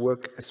to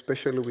work,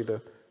 especially with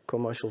the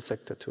commercial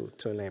sector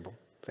to enable.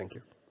 Thank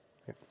you.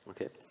 Yeah.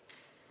 Okay.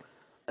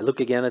 I look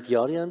again at the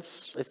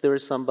audience, if there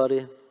is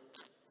somebody.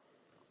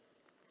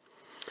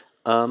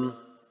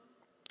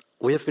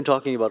 We have been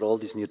talking about all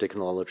these new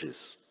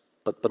technologies,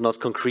 but not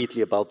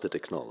concretely about the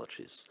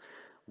technologies.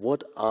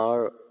 What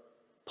are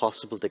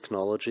possible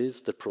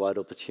technologies that provide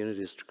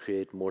opportunities to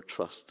create more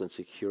trust and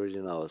security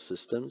in our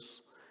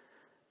systems?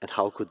 And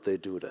how could they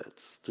do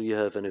that? Do you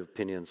have any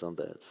opinions on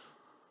that?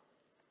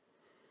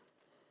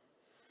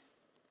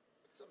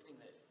 Something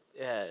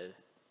that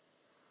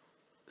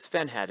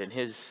Sven had in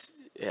his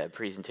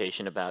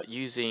presentation about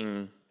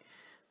using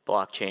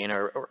blockchain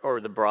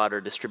or the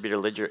broader distributed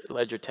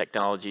ledger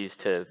technologies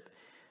to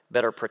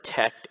better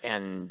protect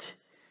and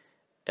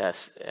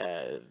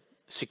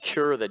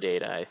secure the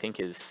data, I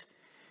think is,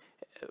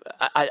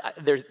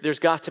 there's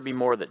got to be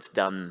more that's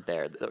done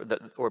there,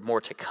 or more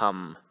to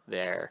come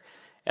there,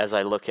 as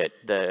I look at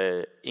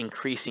the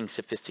increasing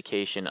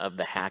sophistication of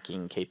the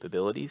hacking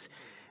capabilities.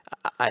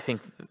 I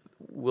think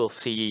we'll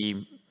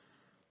see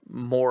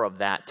more of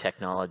that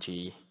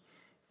technology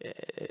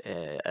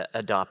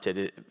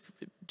adopted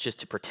just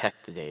to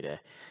protect the data.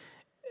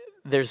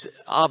 There's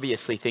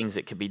obviously things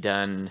that could be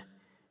done,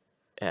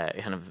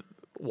 kind of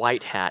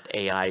white hat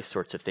AI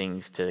sorts of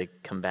things to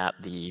combat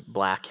the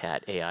black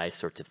hat AI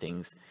sorts of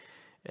things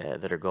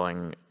that are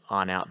going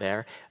on out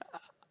there.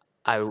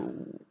 I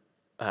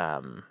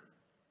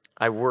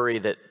worry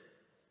that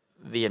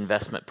the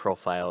investment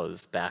profile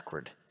is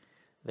backward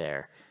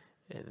there,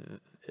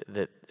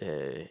 that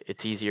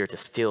it's easier to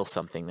steal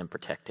something than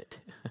protect it.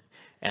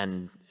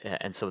 And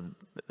so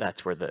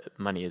that's where the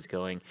money is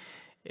going.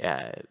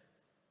 At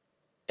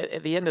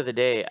the end of the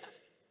day,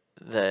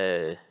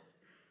 the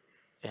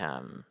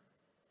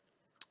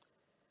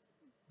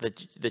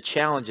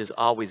challenge is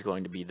always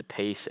going to be the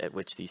pace at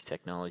which these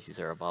technologies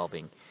are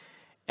evolving,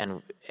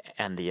 and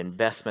the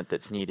investment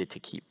that's needed to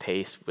keep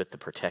pace with the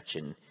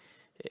protection.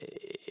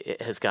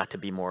 It has got to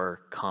be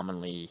more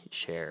commonly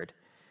shared.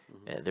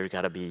 There's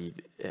got to be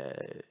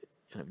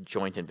kind of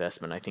joint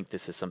investment. I think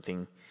this is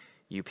something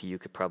UPU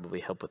could probably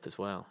help with as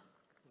well.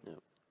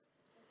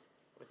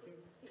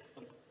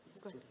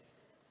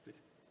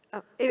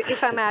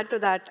 If I may add to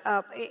that,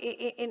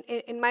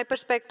 in my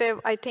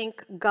perspective, I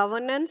think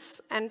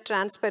governance and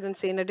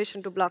transparency, in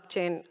addition to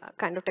blockchain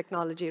kind of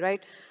technology,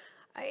 right?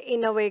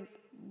 In a way,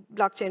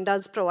 blockchain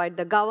does provide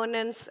the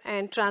governance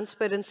and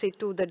transparency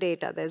to the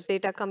data. There's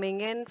data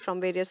coming in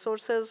from various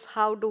sources.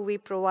 How do we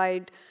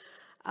provide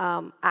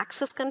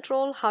access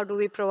control? How do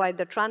we provide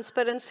the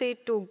transparency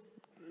to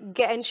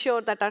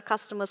ensure that our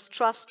customers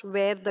trust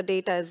where the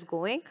data is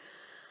going?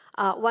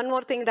 One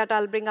more thing that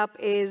I'll bring up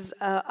is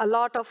a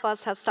lot of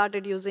us have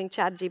started using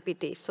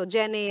ChatGPT. So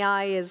Gen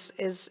AI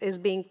is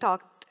being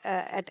talked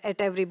at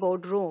every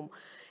boardroom.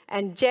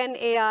 And Gen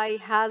AI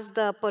has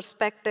the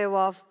perspective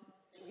of,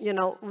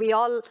 we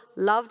all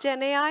love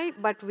Gen AI,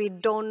 but we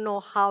don't know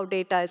how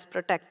data is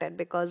protected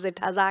because it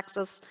has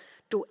access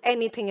to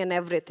anything and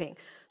everything.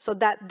 So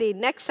that the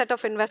next set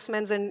of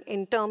investments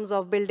in terms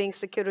of building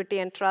security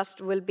and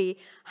trust will be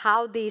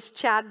how these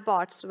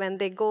chatbots, when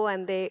they go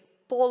and they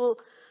pull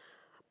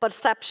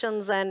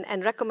perceptions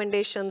and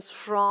recommendations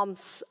from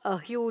a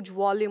huge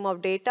volume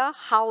of data,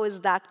 how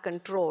is that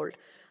controlled?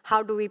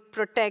 How do we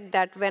protect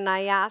that when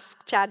I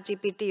ask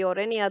ChatGPT or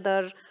any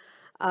other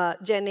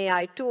Gen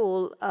AI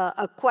tool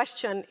a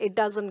question, it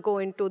doesn't go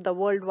into the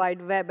World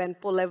Wide Web and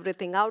pull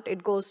everything out.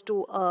 It goes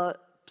to a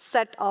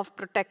set of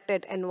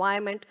protected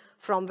environment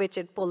from which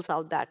it pulls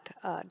out that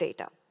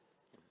data.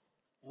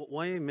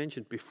 Why I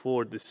mentioned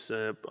before this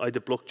either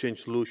blockchain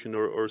solution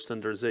or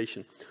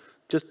standardization,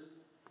 just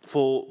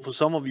for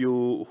some of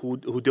you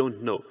who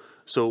don't know.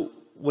 So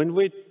when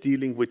we're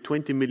dealing with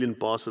 20 million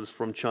parcels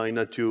from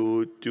China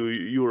to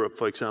Europe,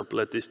 for example,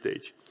 at this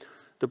stage,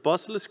 the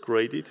parcel is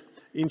graded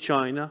in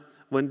China.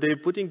 When they're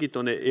putting it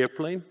on an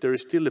airplane, there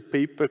is still a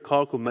paper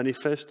cargo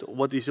manifest,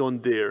 what is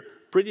on there.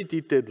 Pretty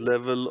detailed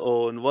level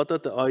on what are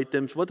the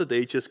items, what are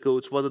the HS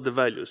codes, what are the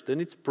values. Then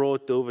it's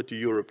brought over to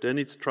Europe, then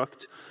it's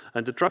trucked,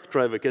 and the truck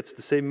driver gets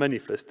the same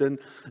manifest, then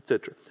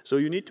etc. So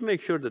you need to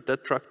make sure that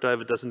that truck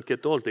driver doesn't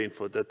get all the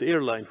info, that the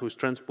airline who's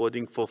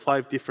transporting for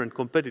 5 different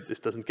competitors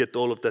doesn't get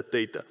all of that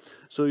data.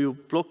 So you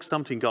block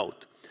something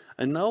out.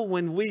 And now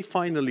when we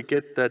finally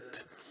get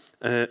that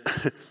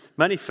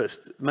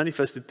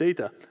manifested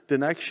data,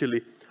 then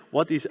actually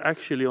what is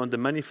actually on the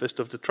manifest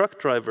of the truck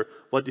driver,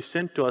 what is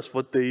sent to us,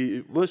 what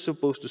they were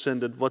supposed to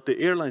send, and what the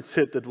airline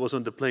said that was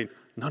on the plane,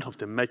 none of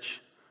them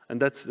match. And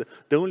that's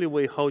the only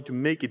way how to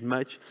make it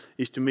match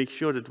is to make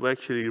sure that we're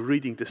actually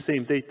reading the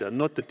same data,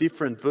 not the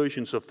different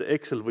versions of the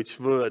Excel which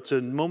were at a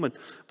certain moment,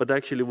 but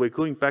actually we're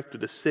going back to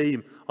the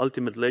same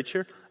ultimate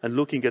ledger and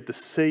looking at the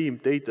same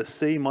data,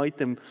 same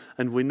item,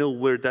 and we know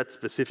where that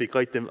specific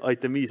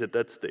item is at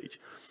that stage.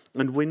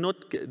 And we're not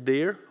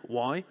there.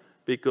 Why?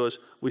 Because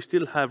we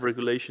still have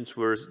regulations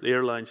where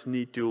airlines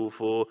need to,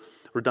 for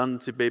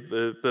redundancy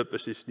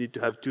purposes, need to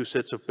have 2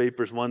 sets of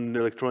papers, one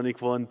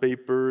electronic, one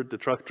paper. The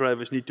truck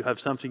drivers need to have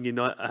something in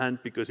hand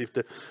because if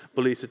the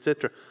police,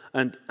 etc.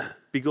 And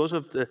because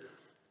of the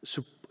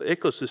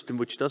ecosystem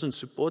which doesn't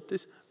support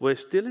this, we're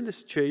still in a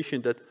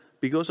situation that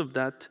because of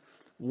that,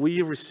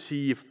 we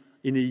receive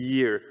in a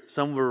year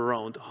somewhere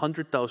around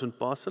 100,000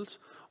 parcels,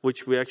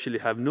 which we actually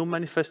have no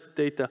manifested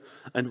data,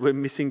 and we're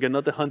missing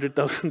another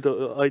 100,000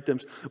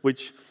 items,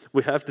 which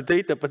we have the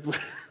data, but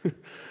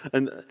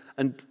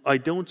and I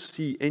don't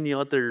see any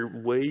other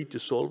way to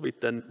solve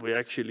it than we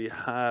actually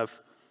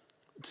have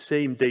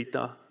same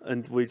data,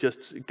 and we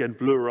just can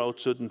blur out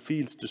certain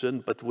fields to certain,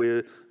 but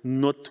we're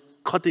not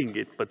cutting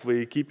it, but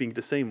we're keeping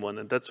the same one,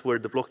 and that's where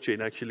the blockchain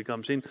actually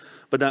comes in.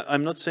 But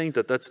I'm not saying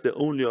that that's the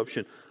only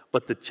option,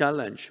 but the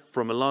challenge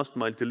from a last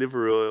mile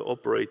delivery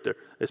operator,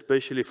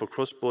 especially for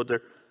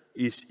cross-border,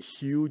 is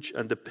huge,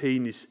 and the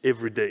pain is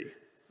every day.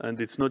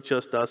 And it's not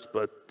just us,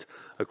 but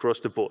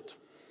across the board.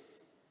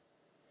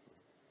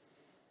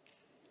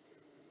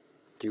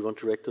 Do you want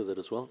to react to that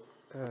as well?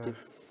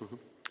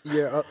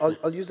 Yeah,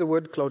 I'll use the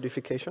word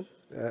cloudification.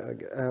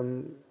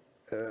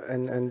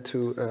 And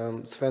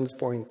to Sven's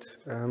point,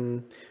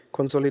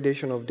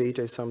 consolidation of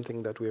data is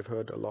something that we've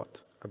heard a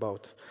lot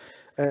about.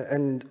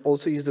 And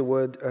also use the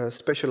word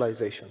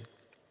specialization.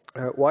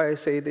 Why I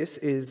say this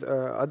is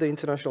at the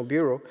International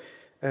Bureau,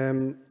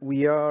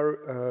 we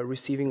are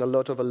receiving a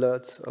lot of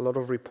alerts, a lot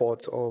of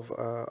reports of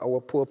our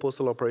poor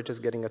postal operators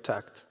getting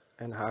attacked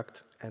and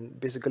hacked and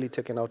basically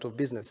taken out of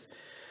business.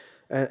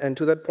 And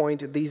to that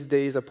point, these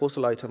days, a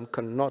postal item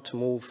cannot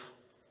move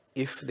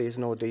if there is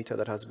no data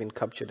that has been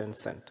captured and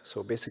sent.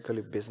 So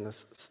basically,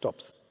 business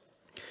stops.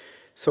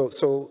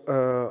 So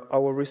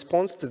our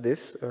response to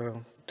this,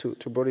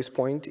 to Brody's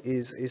point,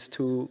 is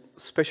to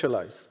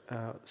specialize,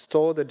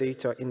 store the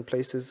data in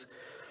places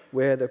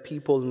where the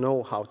people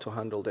know how to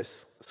handle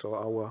this.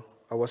 So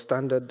our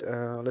standard,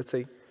 let's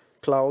say,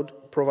 cloud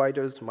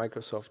providers,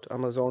 Microsoft,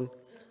 Amazon,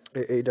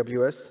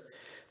 AWS,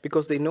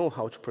 because they know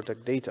how to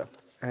protect data.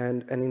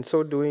 And in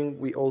so doing,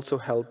 we also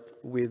help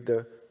with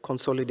the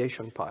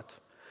consolidation part.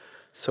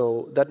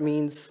 So that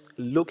means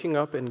looking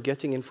up and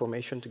getting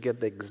information to get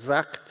the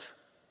exact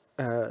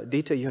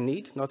data you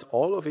need, not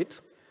all of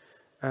it,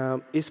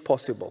 is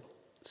possible.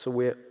 So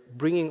we're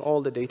bringing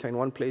all the data in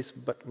one place,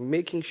 but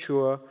making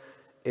sure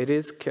it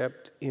is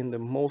kept in the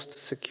most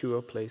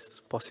secure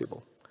place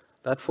possible.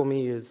 That, for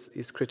me,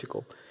 is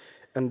critical.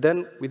 And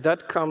then with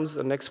that comes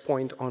the next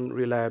point on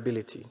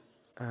reliability,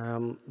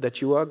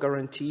 that you are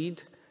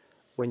guaranteed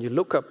when you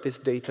look up this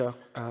data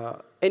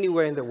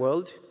anywhere in the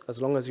world,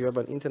 as long as you have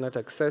an internet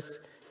access,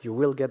 you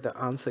will get the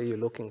answer you're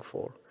looking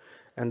for.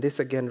 And this,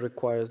 again,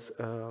 requires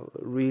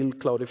real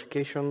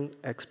cloudification,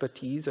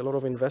 expertise, a lot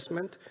of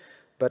investment,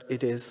 but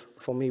it is,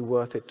 for me,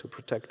 worth it to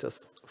protect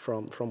us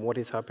from what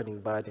is happening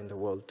bad in the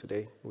world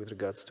today with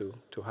regards to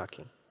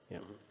hacking. Yeah.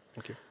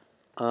 Thank you.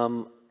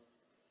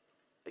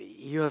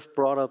 You have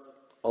brought up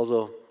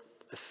also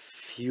a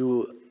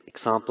few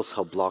examples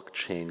how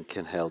blockchain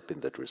can help in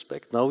that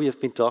respect. Now we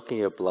have been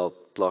talking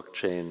about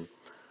blockchain,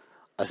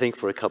 I think,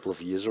 for a couple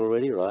of years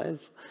already,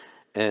 right?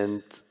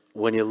 And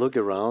when you look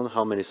around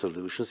how many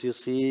solutions you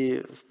see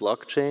of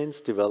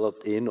blockchains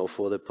developed in or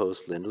for the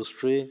postal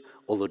industry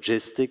or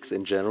logistics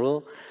in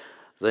general,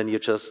 then you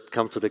just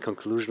come to the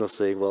conclusion of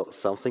saying, well,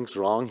 something's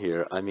wrong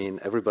here. I mean,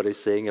 everybody's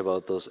saying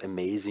about those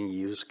amazing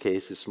use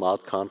cases,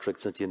 smart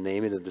contracts, and you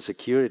name it, and the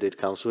security that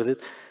comes with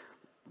it,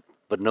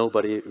 but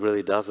nobody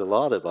really does a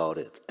lot about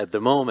it at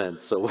the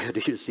moment. So where do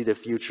you see the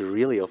future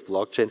really of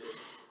blockchain?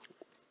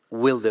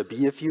 Will there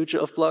be a future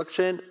of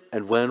blockchain?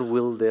 And when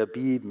will there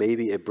be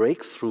maybe a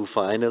breakthrough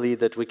finally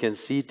that we can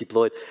see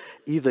deployed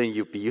either in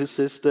UPU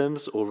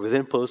systems or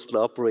within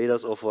postal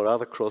operators or for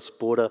other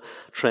cross-border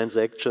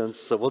transactions?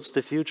 So what's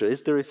the future?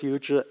 Is there a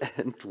future?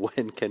 And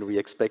when can we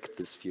expect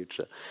this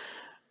future?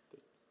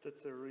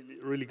 That's a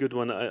really good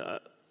one.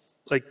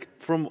 Like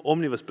from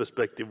Omniva's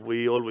perspective,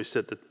 we always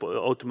said that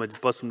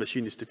automated parcel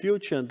machine is the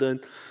future, and then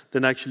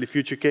actually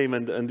future came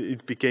and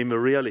it became a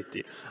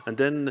reality. And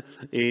then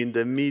in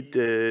the mid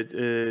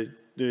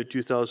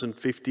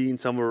 2015,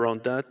 somewhere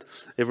around that,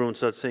 everyone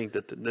started saying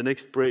that the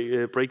next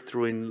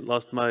breakthrough in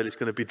last mile is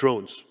going to be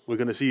drones. We're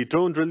going to see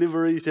drone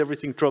deliveries,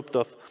 everything dropped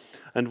off.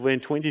 And when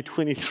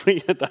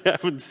 2023, and I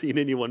haven't seen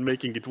anyone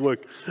making it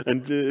work.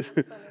 And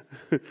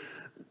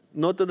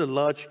not on a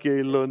large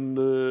scale.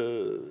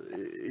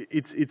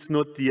 It's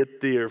not yet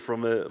there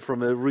from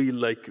a real,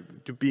 like,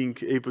 to being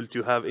able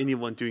to have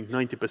anyone doing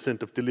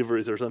 90% of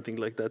deliveries or something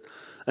like that.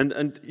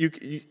 And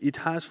it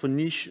has for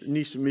niche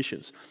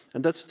missions.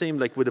 And that's the same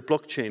like with the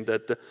blockchain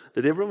that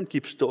everyone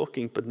keeps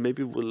talking, but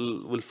maybe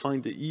we'll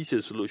find the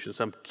easier solution,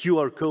 some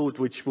QR code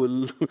which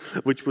will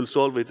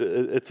solve it,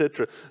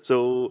 etc.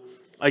 So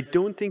I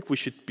don't think we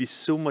should be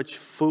so much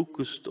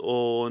focused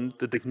on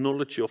the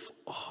technology of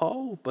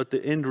how, but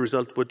the end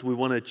result, what we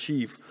want to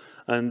achieve.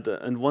 And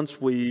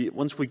once we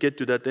get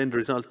to that end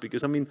result,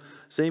 because I mean,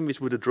 same is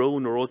with a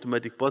drone or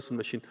automatic parcel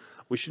machine,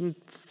 we shouldn't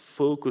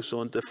focus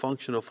on the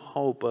function of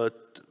how,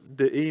 but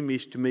the aim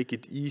is to make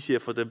it easier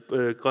for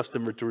the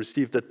customer to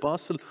receive that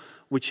parcel,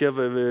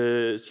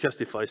 whichever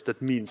justifies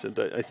that means. And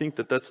I think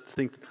that's the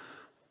thing.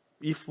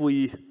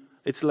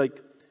 It's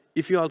like,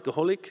 if you're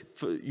alcoholic,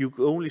 you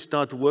only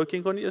start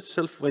working on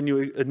yourself when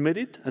you admit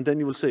it, and then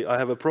you will say, I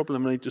have a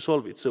problem, I need to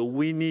solve it. So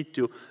we need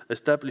to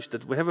establish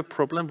that we have a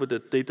problem with the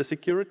data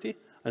security,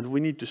 and we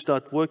need to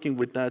start working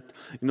with that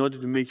in order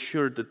to make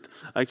sure that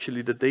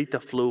actually the data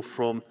flow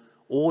from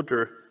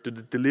order to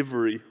the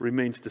delivery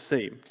remains the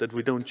same, that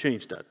we don't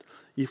change that.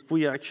 If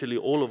we actually,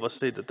 all of us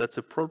say that that's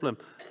a problem,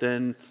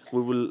 then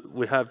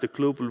we have the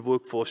global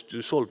workforce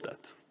to solve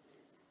that.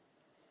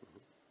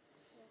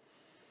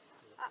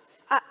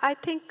 I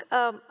think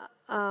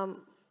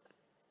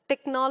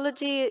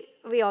technology,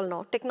 we all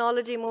know,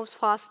 technology moves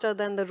faster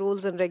than the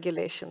rules and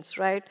regulations,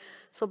 right?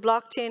 So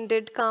blockchain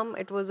did come.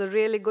 It was a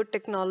really good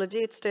technology.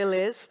 It still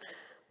is.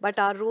 But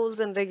our rules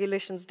and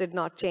regulations did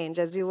not change.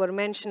 As you were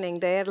mentioning,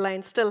 the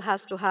airline still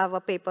has to have a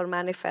paper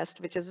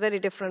manifest, which is very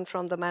different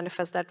from the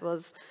manifest that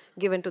was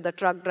given to the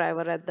truck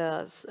driver at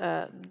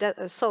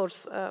the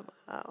source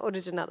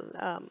original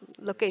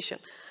location.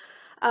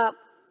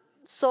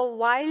 So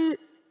while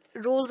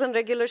rules and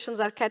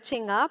regulations are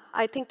catching up,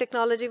 I think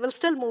technology will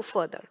still move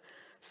further.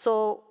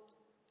 So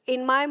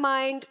in my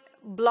mind,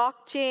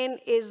 blockchain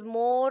is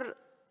more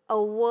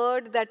a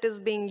word that is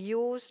being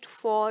used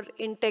for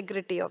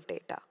integrity of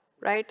data,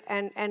 right?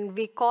 And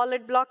we call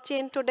it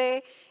blockchain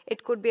today.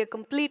 It could be a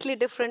completely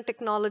different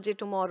technology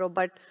tomorrow,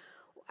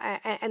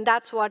 and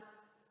that's what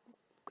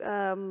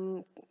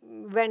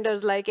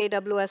vendors like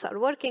AWS are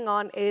working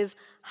on, is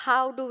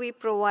how do we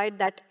provide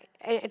that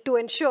to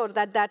ensure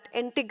that that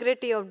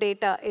integrity of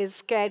data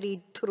is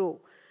carried through.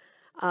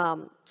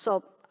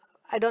 So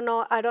I don't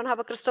know, I don't have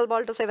a crystal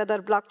ball to say whether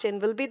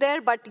blockchain will be there,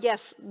 but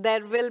yes,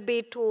 there will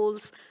be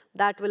tools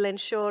that will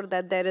ensure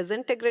that there is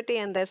integrity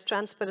and there's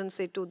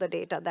transparency to the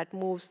data that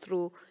moves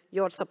through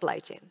your supply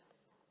chain.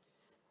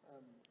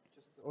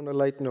 Just on a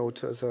light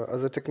note, as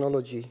a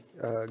technology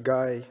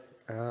guy,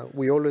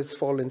 we always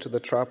fall into the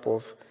trap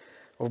of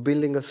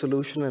building a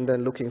solution and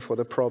then looking for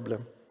the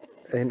problem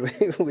in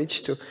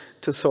which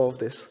to solve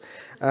this.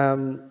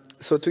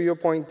 So to your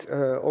point,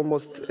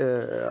 almost,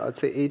 I'd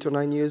say 8 or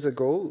 9 years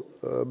ago,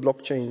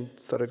 blockchain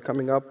started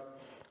coming up,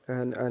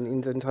 and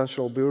in the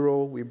International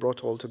Bureau, we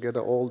brought all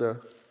together all the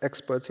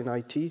experts in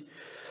IT,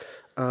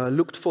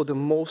 looked for the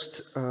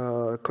most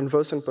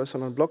conversant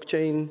person on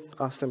blockchain,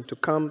 asked them to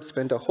come,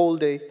 spend a whole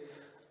day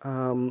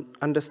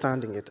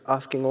understanding it,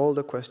 asking all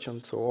the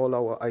questions. So all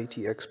our IT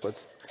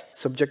experts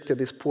subjected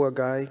this poor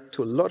guy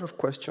to a lot of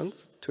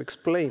questions to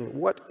explain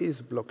what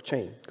is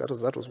blockchain.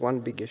 That was one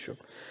big issue.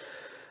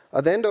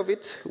 At the end of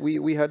it,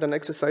 we had an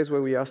exercise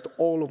where we asked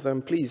all of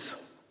them, please,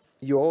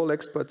 you're all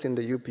experts in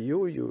the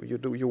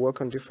UPU, you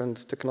work on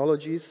different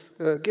technologies,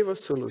 give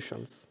us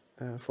solutions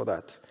for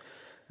that.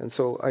 And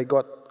so I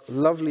got a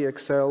lovely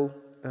Excel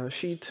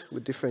sheet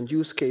with different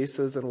use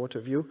cases and what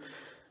have you.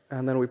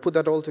 And then we put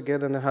that all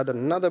together and then had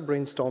another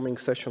brainstorming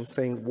session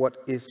saying what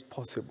is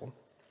possible.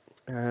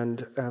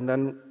 And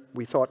then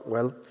we thought,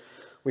 well,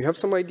 we have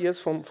some ideas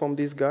from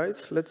these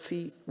guys. Let's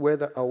see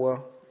whether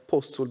our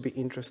posts will be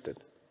interested.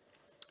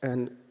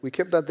 And we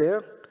kept that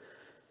there.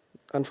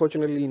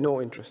 Unfortunately,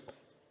 no interest.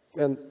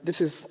 And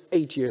this is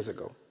 8 years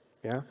ago.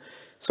 Yeah.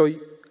 So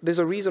there's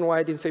a reason why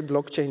I didn't say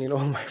blockchain in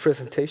all my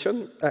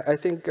presentation. I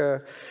think,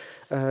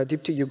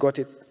 Dipti, you got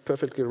it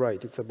perfectly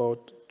right. It's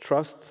about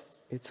trust.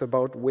 It's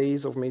about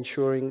ways of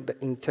ensuring the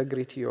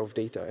integrity of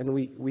data. And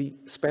we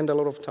spend a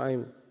lot of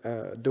time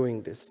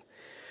doing this.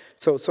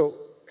 So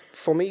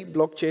for me,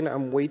 blockchain,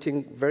 I'm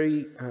waiting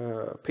very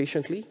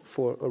patiently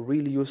for a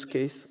real use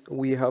case.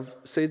 We have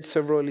said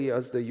severally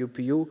as the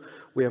UPU,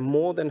 we are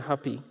more than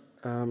happy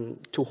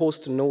to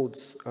host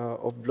nodes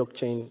of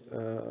blockchain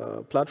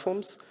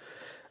platforms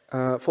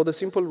for the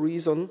simple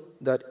reason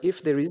that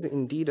if there is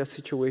indeed a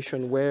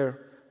situation where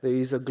there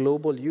is a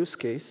global use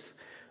case,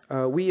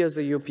 we as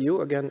a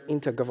UPU, again,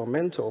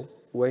 intergovernmental,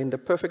 we're in the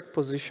perfect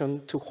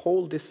position to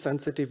hold this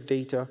sensitive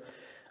data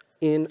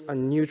in a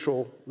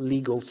neutral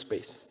legal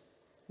space.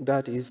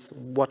 That is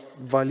what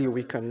value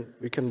we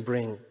can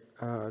bring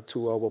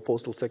to our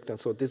postal sector.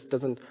 So this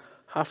doesn't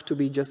have to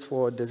be just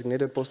for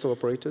designated postal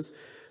operators,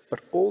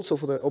 but also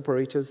for the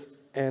operators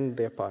and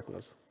their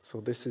partners.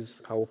 So this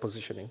is our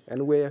positioning.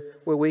 And we're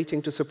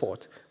waiting to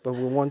support, but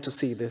we want to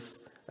see this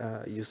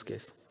use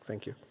case.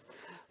 Thank you.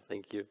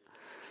 Thank you.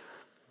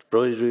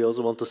 Brody, do you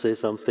also want to say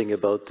something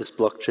about this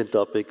blockchain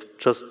topic?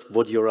 Just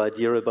what your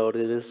idea about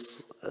it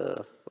is?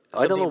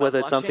 I don't know whether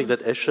it's something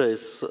that Escher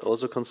is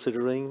also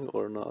considering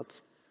or not.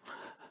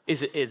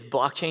 Is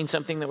blockchain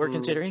something that we're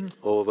considering?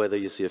 Or whether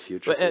you see a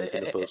future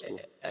in the postal.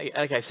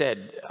 Like I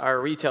said, our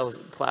retail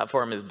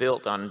platform is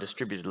built on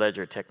distributed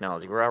ledger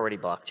technology. We're already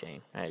blockchain.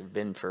 I've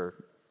been for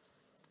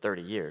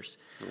 30 years.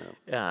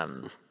 Yeah.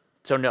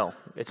 So no,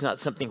 it's not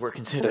something we're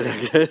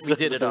considering. We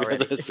did it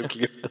already.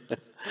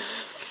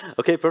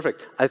 Okay,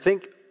 perfect. I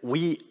think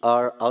we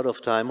are out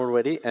of time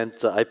already, and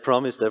I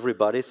promised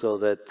everybody so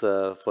that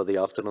for the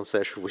afternoon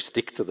session we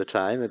stick to the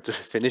time and to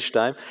finish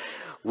time.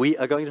 We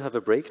are going to have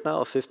a break now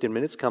of 15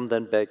 minutes, come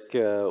then back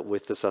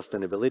with the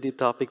sustainability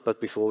topic,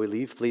 but before we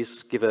leave,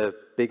 please give a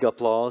big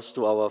applause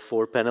to our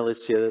 4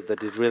 panelists here that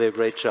did really a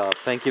great job.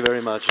 Thank you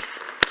very much.